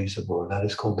devotees of Lord. That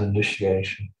is called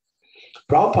initiation.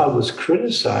 Prabhupada was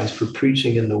criticized for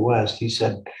preaching in the West. He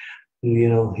said,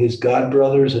 his god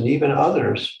brothers and even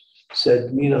others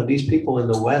said, these people in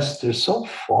the West, they're so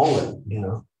fallen,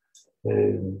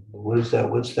 What's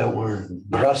that word?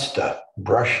 Brashta,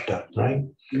 right?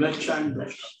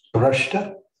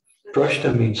 Brashta?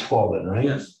 Brashta means fallen, right?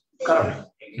 Yes, corrupt.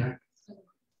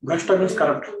 Brashta means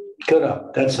corrupt.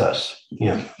 Corrupt, that's us,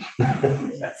 yeah.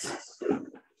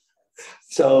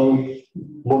 So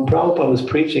when Prabhupada was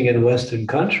preaching in Western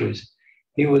countries,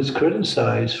 he was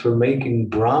criticized for making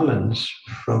Brahmins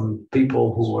from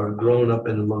people who were grown up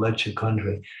in a militia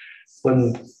country.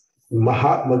 When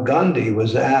Mahatma Gandhi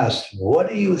was asked, what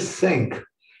do you think?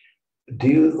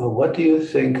 What do you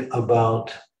think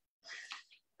about,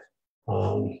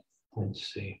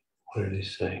 let's see, what did he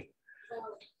say?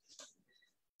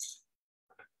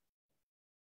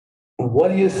 What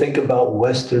do you think about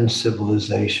Western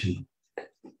civilization?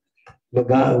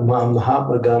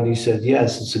 Mahatma Gandhi said,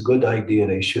 yes, it's a good idea.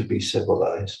 They should be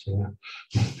civilized.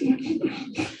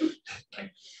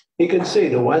 You can see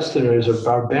the Westerners are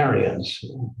barbarians.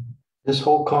 This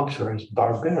whole culture is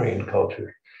barbarian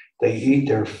culture. They eat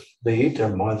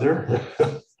their mother.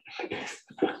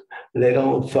 They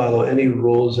don't follow any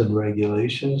rules and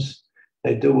regulations.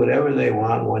 They do whatever they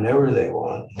want, whenever they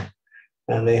want.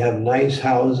 And they have nice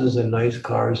houses and nice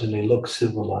cars, and they look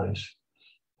civilized.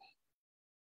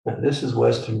 And this is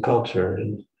Western culture.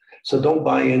 And so don't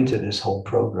buy into this whole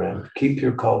program. Keep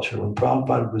your culture. When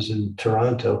Prabhupada was in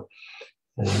Toronto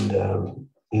and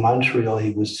in Montreal,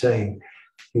 he was saying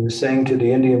to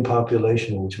the Indian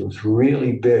population, which was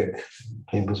really big,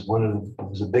 it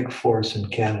was a big force in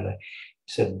Canada.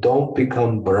 He said, don't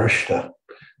become Brashta.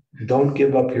 Don't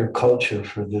give up your culture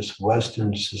for this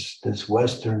Western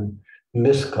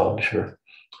misculture.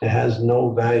 It has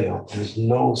no value. There's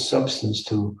no substance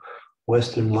to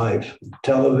Western life.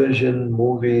 Television,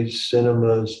 movies,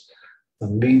 cinemas,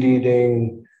 meat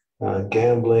eating,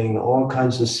 gambling, all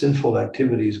kinds of sinful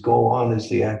activities go on as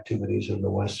the activities of the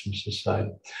Western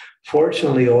society.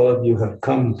 Fortunately, all of you have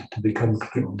come to become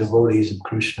devotees of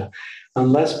Krishna.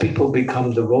 Unless people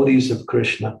become devotees of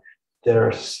Krishna,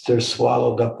 they're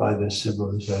swallowed up by this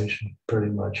civilization.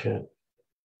 Pretty much it.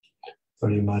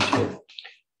 Pretty much it.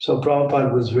 So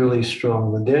Prabhupada was really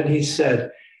strong. And then he said,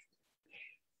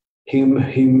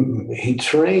 he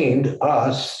trained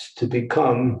us to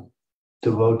become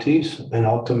devotees and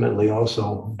ultimately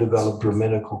also develop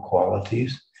Brahminical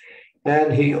qualities.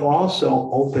 And he also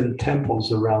opened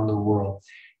temples around the world.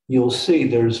 You'll see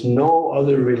there's no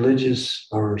other religious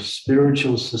or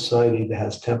spiritual society that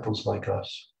has temples like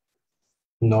us.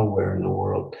 Nowhere in the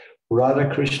world.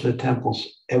 Radha Krishna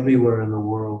temples everywhere in the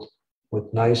world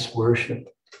with nice worship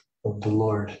of the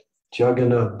Lord.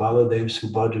 Jagannath, Baladev,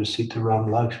 Subhadra, Sitaram,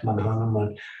 Lakshman,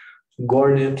 Hanuman,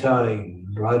 Gaur-Nitai,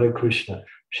 Radha Krishna.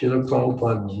 Srila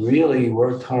Prabhupada really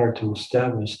worked hard to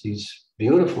establish these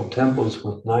beautiful temples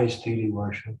with nice deity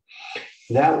worship.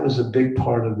 That was a big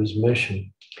part of his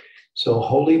mission. So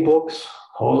holy books,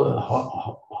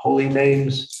 holy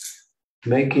names,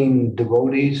 making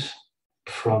devotees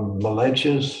from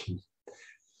malechas,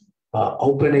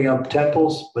 opening up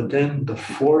temples, but then the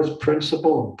fourth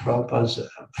principle of Prabhupada's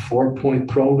 4-point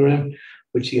program,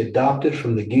 which he adopted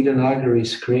from the Gita Nagari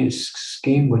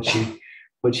scheme,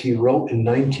 which he wrote in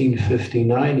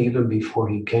 1959, even before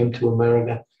he came to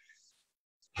America.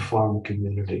 Farm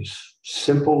communities,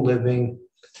 simple living,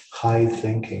 high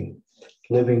thinking,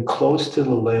 living close to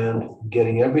the land,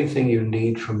 getting everything you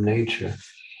need from nature,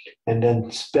 and then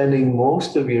spending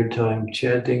most of your time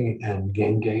chanting and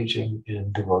engaging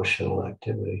in devotional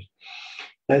activities.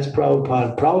 That's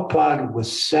Prabhupada. Prabhupada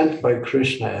was sent by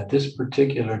Krishna at this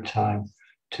particular time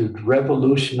to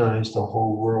revolutionize the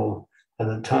whole world at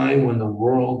a time when the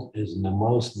world is in the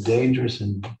most dangerous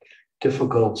and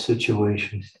difficult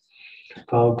situation.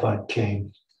 Prabhupada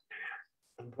came.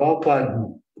 And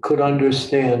Prabhupada could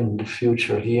understand the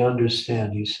future. He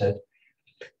understood.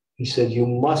 He said, you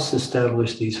must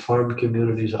establish these farm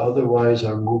communities, otherwise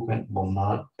our movement will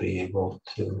not be able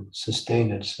to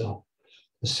sustain itself.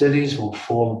 The cities will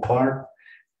fall apart,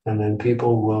 and then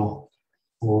people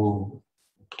will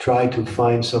try to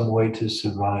find some way to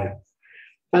survive.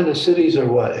 And the cities are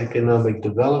what? Economic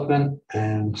development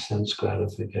and sense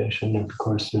gratification. And of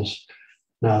course, there's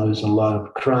a lot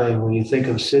of crime. When you think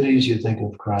of cities, you think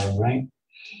of crime, right?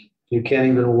 You can't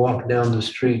even walk down the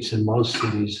streets in most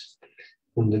cities.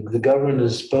 When the government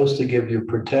is supposed to give you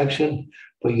protection,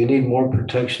 but you need more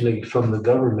protection from the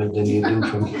government than you do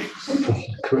from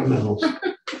the criminals.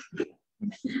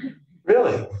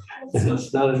 Really?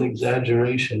 It's not an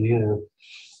exaggeration either.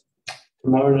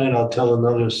 Tomorrow night I'll tell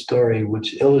another story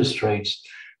which illustrates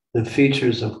the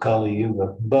features of Kali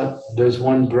Yuga. But there's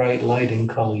one bright light in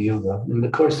Kali Yuga. And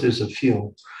of course there's a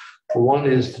few. One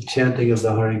is the chanting of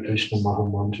the Hare Krishna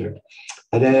Mahamantra.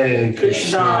 Hare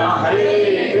Krishna,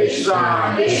 Hare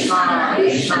Krishna, Krishna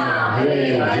Krishna,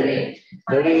 Hare Hare,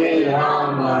 Hare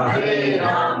Rama,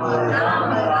 Rama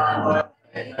Rama,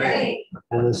 Hare.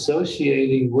 And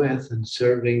associating with and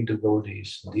serving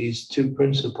devotees. These two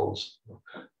principles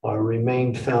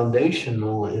remain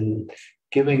foundational in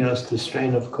giving us the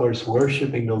strength, of course,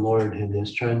 worshiping the Lord in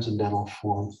his transcendental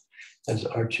form as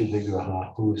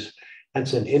Archavigraha,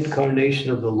 that's an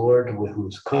incarnation of the Lord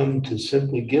who's come to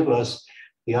simply give us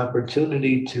the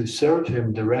opportunity to serve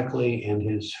him directly in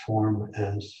his form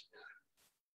as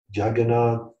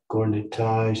Jagannath,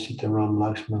 Gaur-Nitai, Sitaram,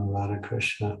 Lakshman, Radha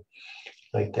Krishna,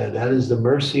 like that. That is the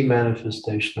mercy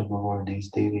manifestation of the Lord, these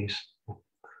deities.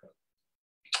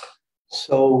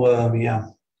 So,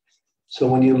 So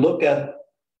when you look at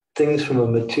things from a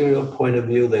material point of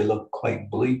view, they look quite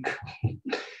bleak.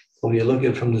 When you look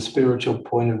at it from the spiritual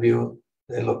point of view,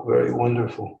 they look very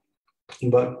wonderful.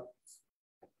 But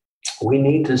we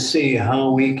need to see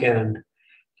how we can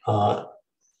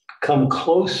come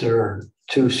closer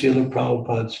to Srila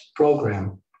Prabhupada's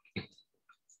program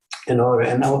and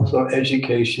also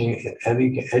educating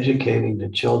the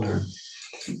children.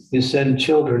 You send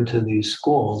children to these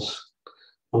schools,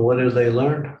 and what do they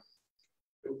learn?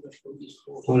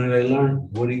 What do they learn?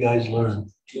 What do you guys learn?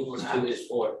 2 plus 2 is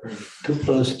 4. 2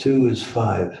 plus 2 is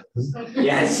 5.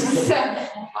 Yes.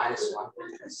 Minus 1.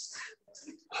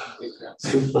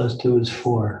 2 plus 2 is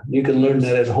 4. You can learn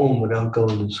that at home without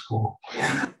going to school.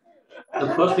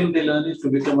 The first thing they learn is to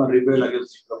become a rebel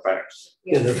against your parents.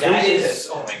 Yeah,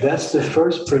 that's the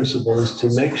first principle, is to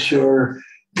make sure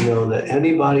that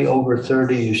anybody over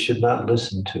 30 you should not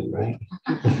listen to, right?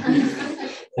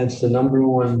 That's the number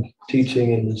one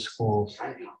teaching in the schools.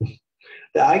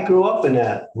 I grew up in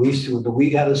that. We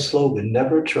had a slogan,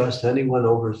 never trust anyone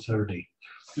over 30.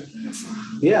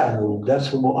 Yeah,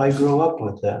 that's what I grew up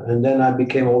with that. And then I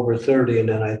became over 30 and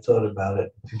then I thought about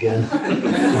it again.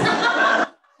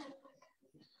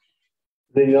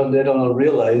 They don't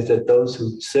realize that those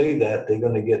who say that, they're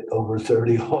going to get over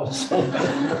 30 also.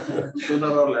 Sooner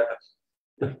or later.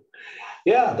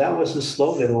 Yeah, that was the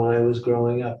slogan when I was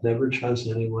growing up. Never trust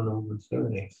anyone over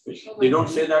 30. They don't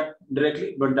say that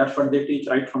directly, but that's what they teach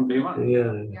right from day one.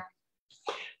 Yeah.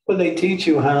 Well, they teach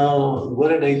you how, what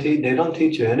do they teach? They don't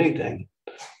teach you anything.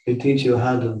 They teach you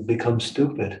how to become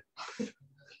stupid.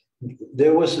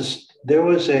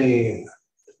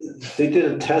 They did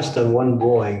a test on one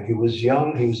boy. He was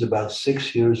young. He was about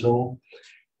 6 years old.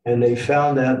 And they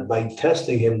found that by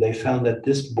testing him, they found that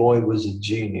this boy was a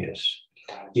genius.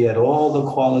 He had all the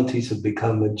qualities of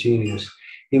becoming a genius.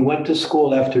 He went to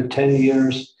school after 10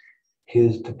 years.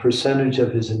 The percentage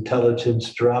of his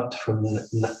intelligence dropped from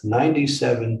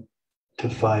 97 to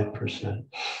 5%.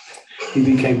 He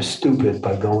became stupid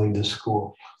by going to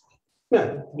school.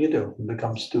 Yeah, you do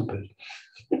become stupid.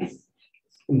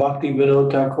 Bhakti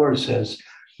Vinod Thakur says,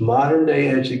 modern day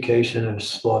education is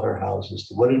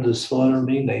slaughterhouses. What did the slaughter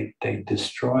mean? They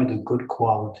destroy the good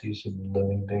qualities of the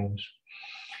living beings.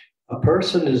 A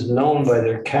person is known by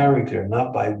their character,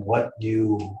 not by what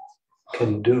you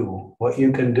can do. What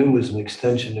you can do is an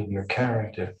extension of your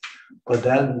character. But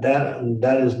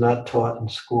that is not taught in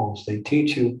schools. They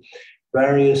teach you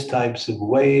various types of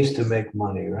ways to make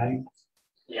money, right?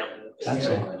 Yeah. That's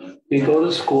all. You go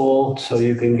to school so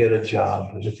you can get a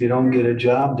job. And if you don't get a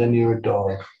job, then you're a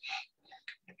dog.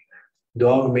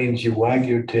 Dog means you wag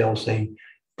your tail saying,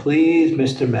 please,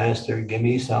 Mr. Master, give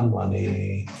me some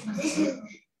money.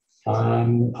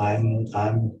 I'm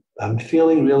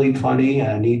feeling really funny.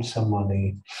 I need some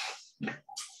money.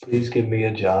 Please give me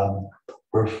a job.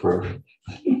 Ruff, ruff.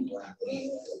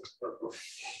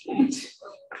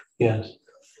 Yes.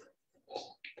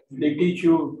 They teach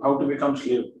you how to become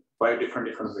slave by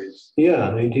different ways.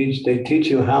 Yeah, they teach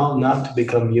you how not to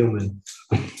become human.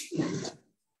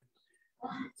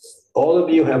 All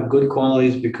of you have good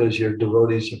qualities because you're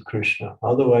devotees of Krishna.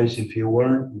 Otherwise, if you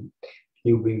weren't,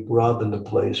 you'd be robbing the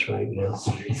place right now.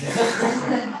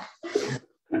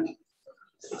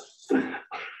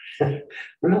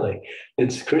 Really,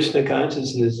 it's Krishna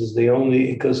consciousness is the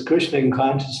only, because Krishna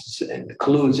consciousness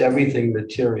includes everything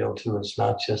material too. It's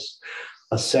not just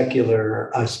a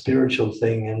spiritual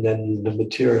thing, and then the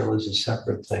material is a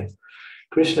separate thing.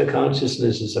 Krishna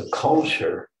consciousness is a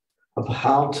culture of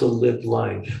how to live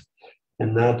life,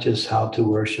 and not just how to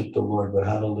worship the Lord, but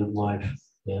how to live life.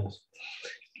 Yes.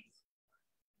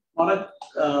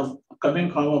 Maharaja,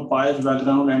 coming from a pious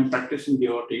background and practicing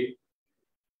devotee,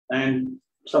 and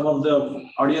some of the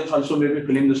audience also may be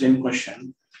feeling the same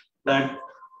question, that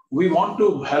we want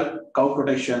to help cow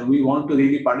protection, we want to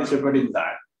really participate in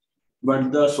that,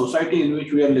 but the society in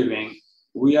which we are living,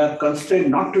 we are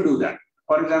constrained not to do that.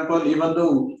 For example, even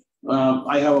though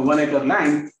I have a 1 acre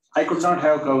land, I could not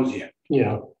have cows here.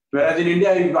 Yeah. Whereas in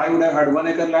India, if I would have had 1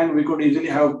 acre land, we could easily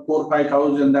have 4 or 5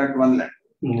 cows in that one land.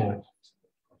 Yeah.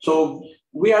 So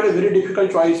we had a very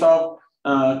difficult choice of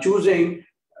choosing,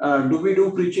 do we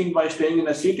do preaching by staying in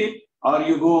a city, or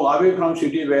you go away from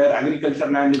city where agriculture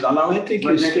land is allowed, but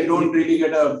then you don't really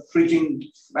get a preaching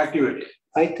activity.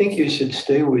 I think you should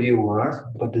stay where you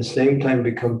are, but at the same time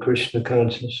become Krishna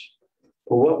conscious.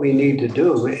 But what we need to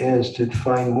do is to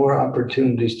find more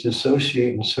opportunities to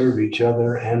associate and serve each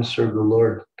other and serve the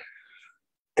Lord,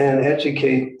 and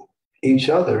educate each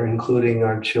other, including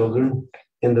our children,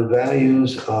 in the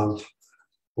values of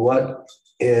what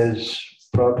is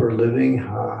proper living,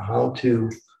 how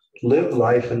to live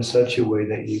life in such a way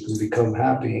that you can become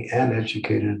happy and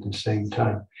educated at the same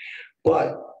time.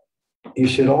 But you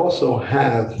should also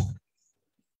have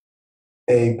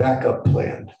a backup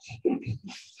plan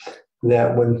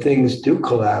that when things do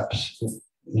collapse,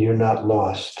 you're not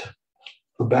lost.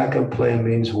 A backup plan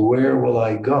means, where will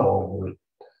I go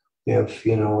if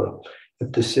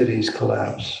the cities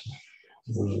collapse?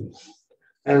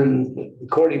 And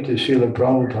according to Srila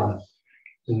Prabhupada,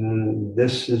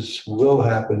 will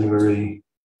happen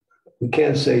we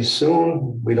can't say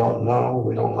soon, we don't know,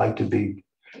 we don't like to be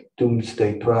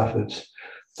doomsday prophets,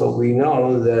 but we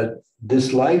know that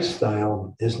this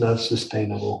lifestyle is not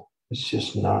sustainable. It's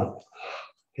just not.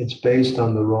 It's based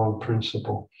on the wrong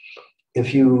principle.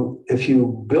 If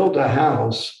you build a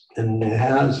house and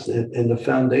the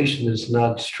foundation is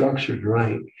not structured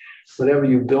right, whatever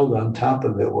you build on top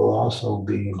of it will also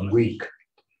be weak.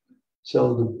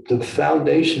 So the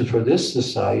foundation for this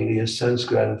society is sense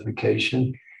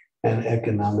gratification and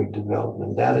economic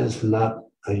development. That is not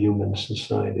a human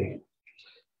society.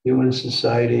 Human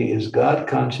society is God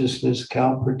consciousness,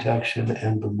 cow protection,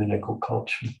 and Brahminical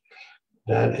culture.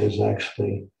 That is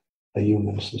actually a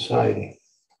human society.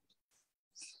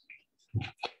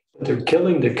 They're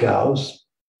killing the cows,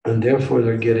 and therefore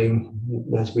they're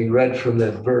getting, as we read from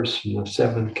that verse in the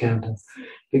 7th canto,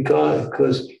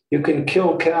 because you can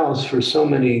kill cows for so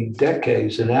many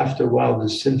decades, and after a while the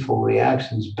sinful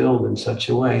reactions build in such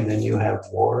a way, then you have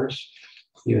wars,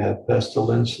 you have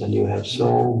pestilence, and you have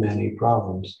so many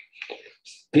problems.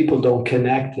 People don't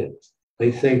connect it.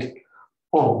 They think,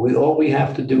 oh, all we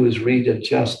have to do is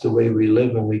readjust the way we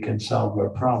live and we can solve our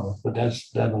problem. But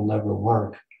that'll never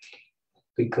work,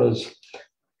 because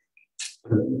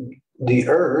the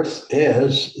earth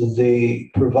is the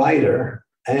provider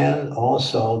and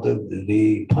also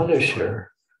the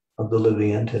punisher of the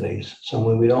living entities. So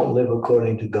when we don't live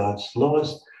according to God's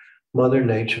laws, Mother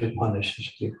Nature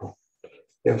punishes people.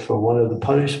 Therefore, one of the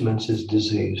punishments is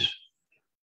disease.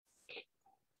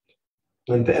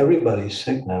 And everybody's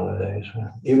sick nowadays.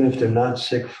 Even if they're not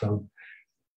sick from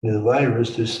the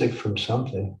virus, they're sick from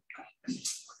something.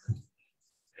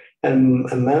 And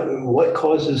what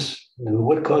causes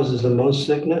the most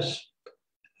sickness?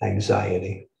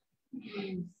 Anxiety.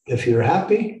 If you're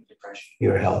happy,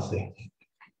 you're healthy.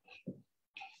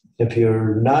 If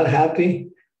you're not happy,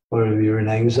 or if you're in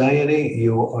anxiety,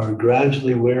 you are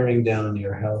gradually wearing down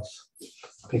your health,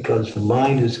 because the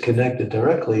mind is connected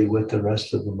directly with the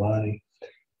rest of the body.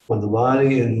 When the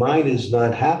body and mind is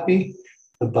not happy,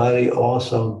 the body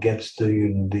also gets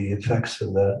the effects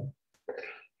of that.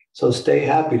 So stay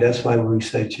happy. That's why we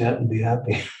say chant and be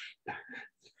happy.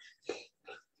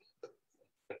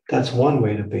 That's one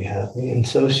way to be happy.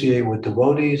 Associate with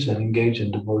devotees and engage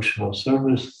in devotional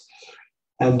service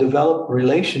and develop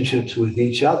relationships with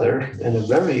each other in a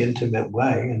very intimate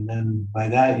way. And then by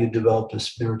that, you develop a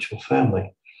spiritual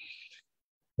family.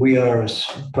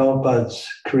 Prabhupada's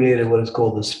created what is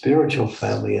called the spiritual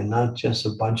family, and not just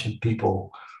a bunch of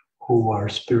people who are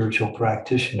spiritual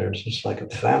practitioners. It's like a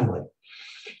family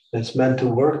that's meant to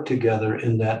work together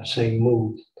in that same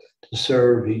mood, to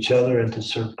serve each other and to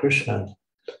serve Krishna,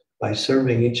 by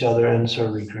serving each other and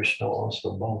serving Krishna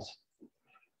also, both.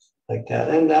 Like that.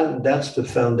 And that's the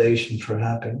foundation for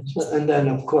happiness. And then,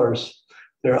 of course,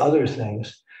 there are other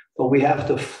things, but we have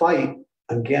to fight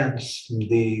against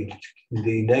the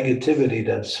negativity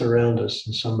that surrounds us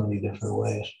in so many different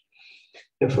ways.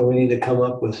 Therefore, we need to come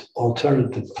up with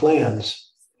alternative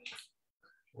plans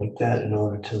like that in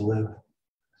order to live.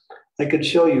 I could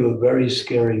show you a very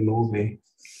scary movie,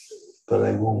 but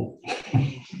I won't.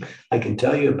 I can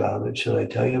tell you about it. Should I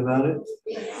tell you about it?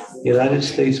 The United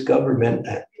States government,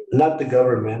 not the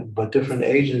government, but different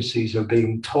agencies are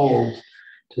being told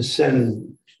to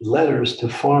send letters to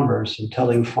farmers and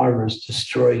telling farmers to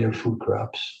destroy your food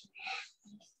crops.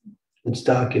 It's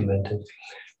documented.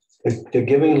 They're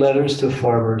giving letters to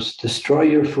farmers, destroy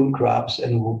your food crops,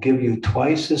 and we'll give you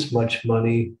twice as much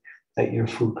money that your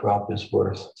food crop is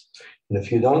worth. And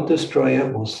if you don't destroy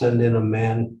it, we'll send in a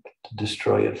man to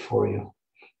destroy it for you.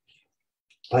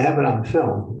 I have it on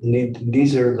film.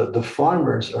 These are the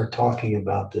farmers are talking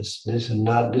about this. This is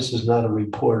not a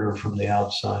reporter from the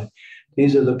outside.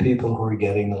 These are the people who are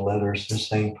getting the letters. They're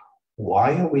saying,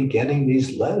 why are we getting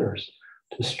these letters?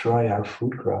 Destroy our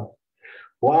food crop.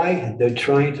 Why? They're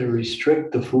trying to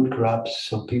restrict the food crops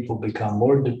so people become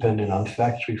more dependent on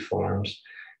factory farms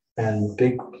and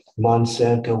big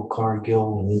Monsanto,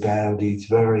 Cargill, and these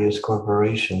various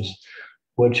corporations,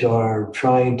 which are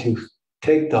trying to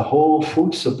take the whole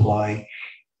food supply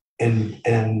and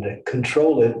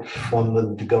control it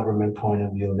from the government point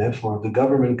of view. And therefore, if the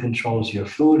government controls your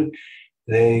food,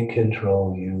 they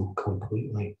control you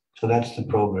completely. So that's the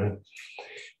program.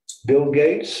 Bill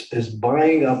Gates is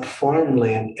buying up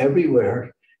farmland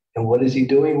everywhere. And what is he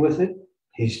doing with it?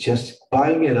 He's just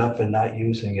buying it up and not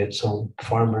using it so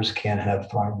farmers can't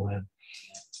have farmland.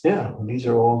 Yeah, these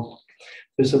are all,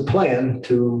 there's a plan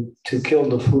to kill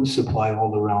the food supply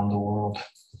all around the world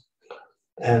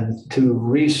and to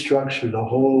restructure the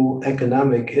whole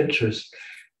economic interest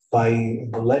by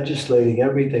legislating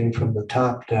everything from the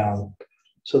top down.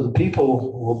 So the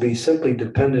people will be simply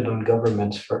dependent on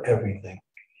governments for everything.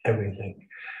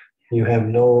 You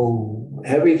have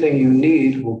everything you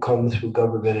need will come through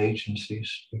government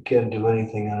agencies. You can't do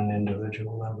anything on an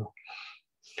individual level.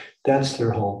 That's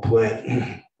their whole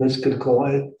plan. Let's call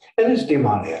it, and it's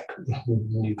demoniac.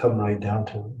 You come right down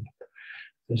to it.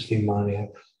 It's demoniac.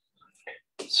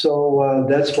 So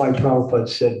that's why Prabhupada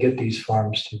said, get these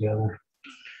farms together.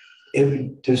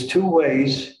 there's two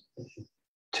ways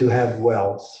to have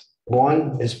wealth.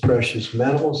 One is precious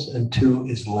metals, and two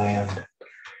is land.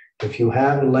 If you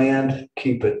have land,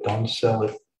 keep it, don't sell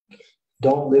it.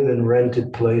 Don't live in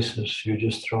rented places. You're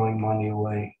just throwing money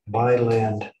away. Buy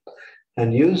land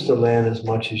and use the land as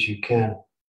much as you can.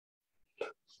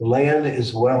 Land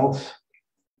is wealth.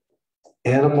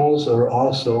 Animals are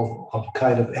also a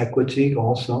kind of equity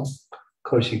also. Of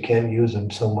course, you can't use them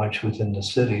so much within the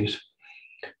cities.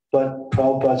 But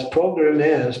Prabhupada's program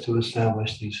is to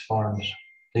establish these farms.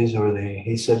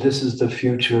 He said, this is the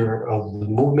future of the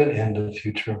movement and the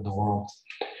future of the world.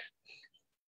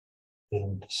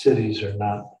 And cities are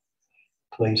not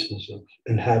places of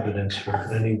inhabitants for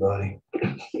anybody.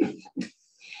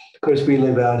 Of course, we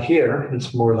live out here.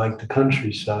 It's more like the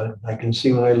countryside. I can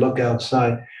see when I look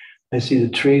outside, I see the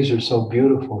trees are so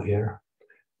beautiful here.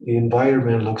 The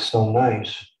environment looks so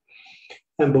nice.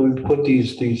 But we put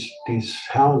these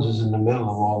houses in the middle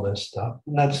of all this stuff.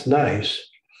 And that's nice.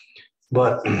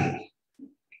 But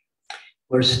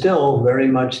we're still very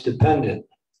much dependent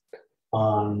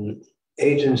on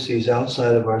agencies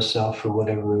outside of ourselves for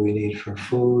whatever we need, for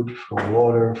food, for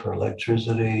water, for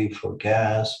electricity, for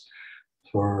gas,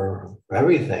 for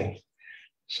everything.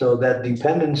 So that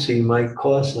dependency might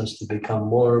cause us to become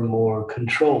more and more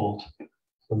controlled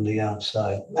from the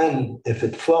outside. And if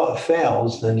it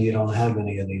fails, then you don't have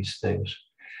any of these things.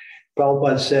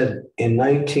 Prabhupada said in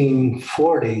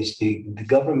 1940s, the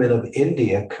government of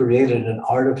India created an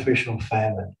artificial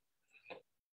famine.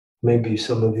 Maybe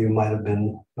some of you might have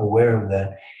been aware of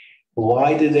that.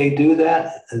 Why did they do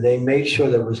that? They made sure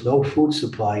there was no food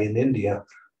supply in India.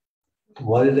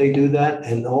 Why did they do that?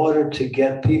 In order to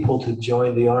get people to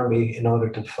join the army in order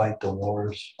to fight the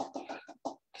wars.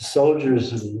 The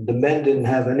soldiers, the men didn't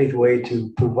have any way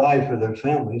to provide for their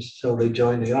families, so they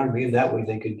joined the army, and that way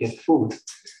they could get food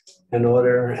in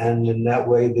order, and in that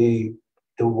way the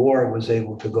war was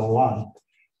able to go on.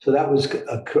 So that was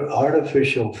an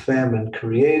artificial famine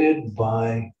created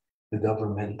by the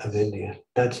government of India.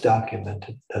 That's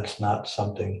documented. That's not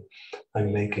something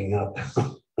I'm making up.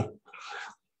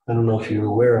 I don't know if you're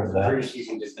aware of that. British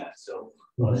even did that, so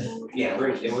yeah,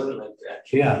 British, it wasn't like that.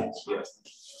 Yeah.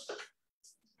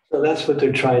 So that's what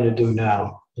they're trying to do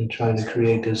now. They're trying to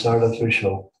create this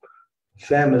artificial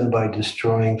famine by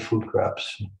destroying food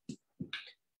crops.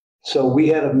 So we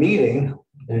had a meeting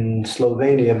in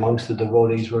Slovenia amongst the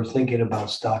devotees. We're thinking about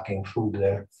stocking food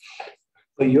there.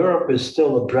 But Europe is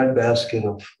still a breadbasket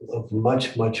of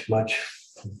much, much, much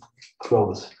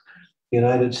growth. The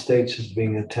United States is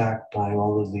being attacked by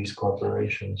all of these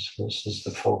corporations. This is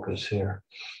the focus here.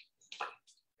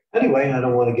 Anyway, I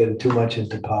don't want to get too much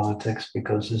into politics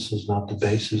because this is not the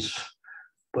basis.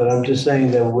 But I'm just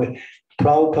saying that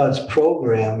Prabhupada's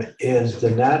program is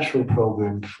the natural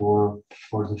program for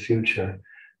the future.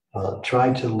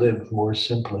 Try to live more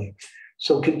simply.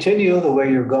 So continue the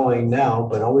way you're going now,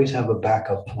 but always have a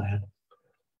backup plan.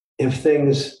 If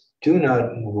things do not,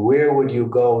 where would you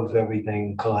go if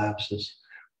everything collapses?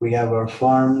 We have our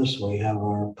farms, we have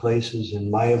our places in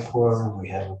Mayapur, we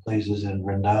have places in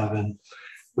Vrindavan,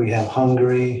 we have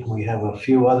Hungary, we have a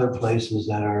few other places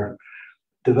that are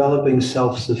developing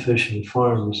self-sufficient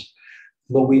farms,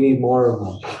 but we need more of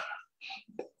them.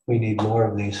 We need more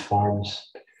of these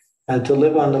farms. And to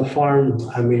live on the farm,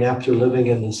 I mean, after living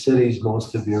in the cities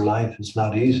most of your life, it's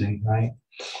not easy, right?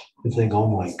 You think, oh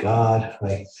my God,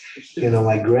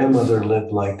 my grandmother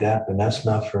lived like that, but that's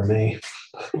not for me.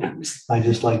 I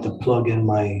just like to plug in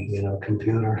my,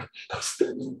 computer.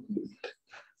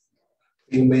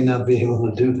 You may not be able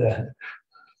to do that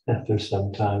after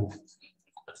some time.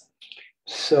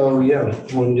 So yeah,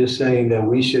 I'm just saying that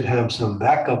we should have some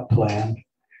backup plan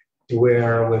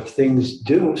where if things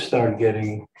do start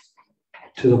getting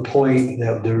to the point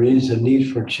that there is a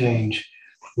need for change,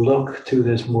 look to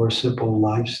this more simple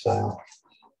lifestyle.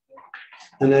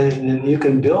 And then you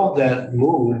can build that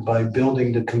mood by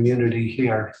building the community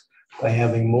here, by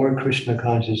having more Krishna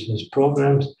consciousness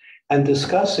programs and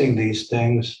discussing these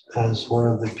things as one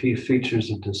of the key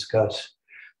features of discuss.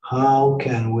 How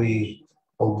can we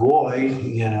avoid,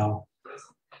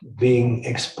 being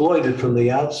exploited from the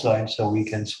outside so we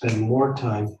can spend more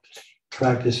time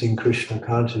practicing Krishna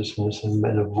consciousness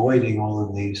and avoiding all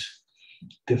of these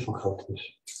difficulties.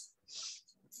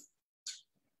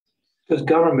 Because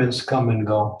governments come and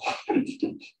go,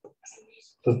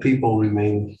 but people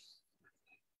remain.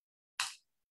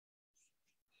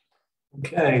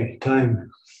 Okay,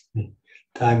 time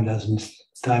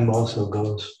also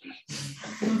goes.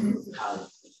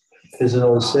 There's an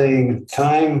old saying,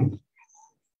 time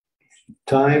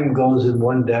goes in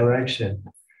one direction,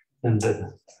 and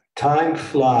the time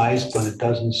flies, but it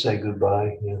doesn't say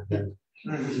goodbye. It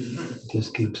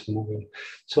just keeps moving.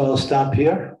 So I'll stop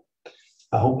here.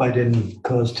 I hope I didn't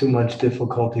cause too much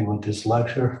difficulty with this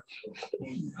lecture.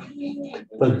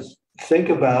 But think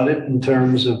about it in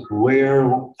terms of where,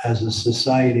 as a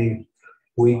society,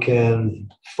 we can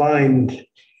find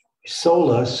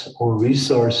solace or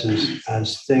resources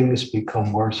as things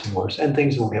become worse and worse, and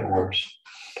things will get worse.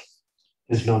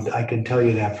 I can tell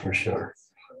you that for sure.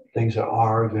 Things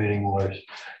are getting worse.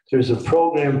 There's a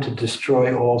program to destroy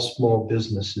all small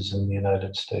businesses in the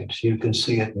United States. You can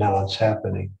see it now, it's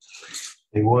happening.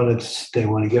 They want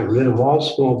to get rid of all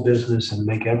small business and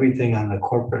make everything on the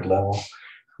corporate level,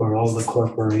 where all the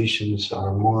corporations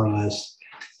are more or less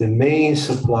the main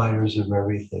suppliers of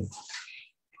everything.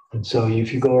 And so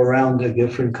if you go around the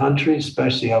different countries,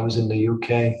 especially I was in the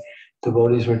UK,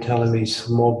 devotees were telling me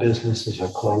small businesses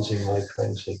are closing like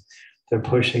crazy. They're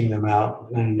pushing them out,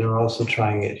 and they're also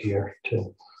trying it here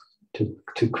to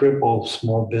cripple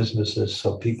small businesses,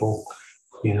 so people,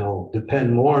 depend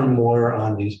more and more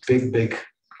on these big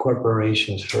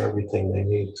corporations for everything they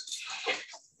need.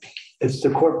 It's the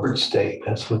corporate state.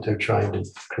 That's what they're trying to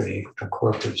create, a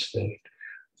corporate state,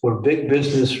 where big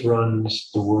business runs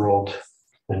the world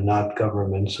and not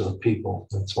governments or people.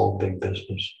 It's all big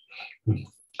business.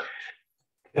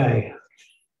 Okay.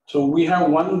 So we have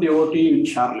one devotee in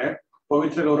Charlotte,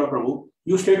 Pavitra Gaura Prabhu.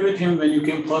 You stayed with him when you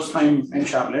came first time in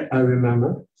Charlotte. I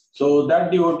remember. So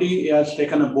that devotee has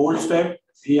taken a bold step.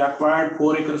 He acquired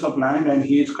 4 acres of land and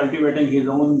he is cultivating his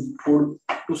own food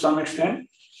to some extent.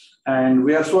 And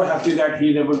we are so happy that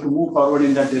he is able to move forward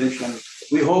in that direction.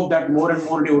 We hope that more and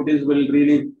more devotees will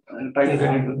really try to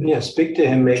get into this. Yeah, speak to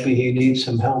him. Maybe he needs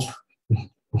some help.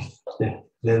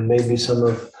 Then maybe some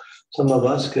of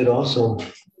us could also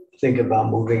think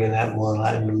about moving in that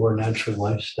more natural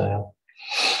lifestyle.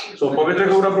 So Pavitra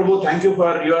Gaura Prabhu, thank you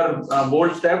for your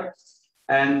bold step.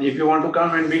 And if you want to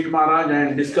come and meet Maharaj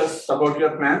and discuss about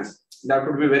your plans, that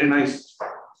would be very nice.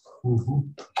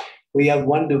 Mm-hmm. We have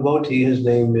one devotee, his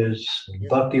name is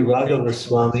Bhakti Raghava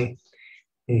Swami.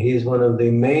 He is one of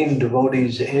the main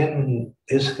devotees in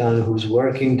ISKCON who's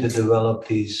working to develop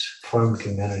these farm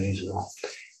communities.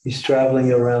 He's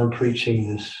traveling around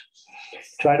preaching this.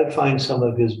 Try to find some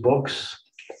of his books.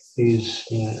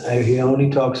 He only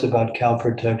talks about cow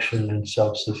protection and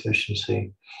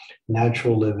self-sufficiency,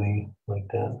 natural living, like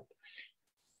that.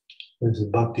 There's a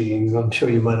Bhakti, I'm sure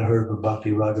you might have heard of a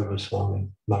Bhakti Raghava Swami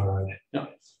Maharaj. Yeah.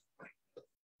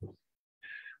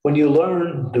 When you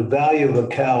learn the value of a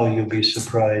cow, you'll be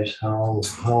surprised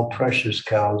how precious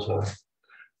cows are.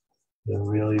 They're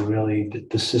really, really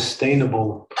the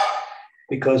sustainable,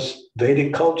 because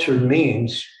Vedic culture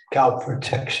means cow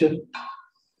protection,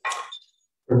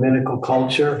 Brahminical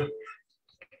culture,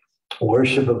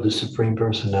 worship of the Supreme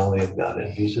Personality of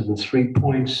Godhead. These are the 3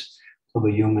 points of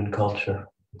a human culture.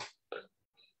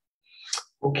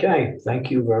 Okay, thank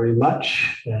you very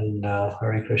much, and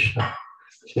Hare Krishna.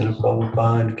 Srila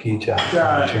Prabhupada ki jai.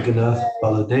 Jagannath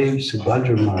Baladev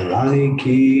Subhadra Maharani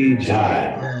ki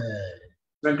jai.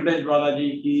 Venkatesh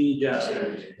Balaji ki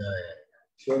jai.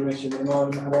 Swami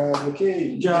Srimad Maharaja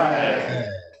ki jai.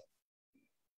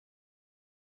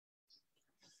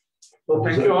 So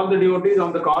thank you all the devotees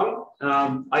on the call.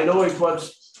 I know it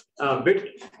was a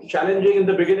bit challenging in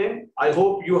the beginning. I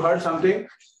hope you heard something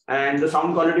and the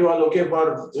sound quality was okay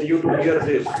for you to hear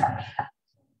this.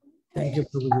 Thank you,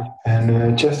 Prabhuji.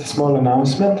 And just a small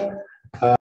announcement.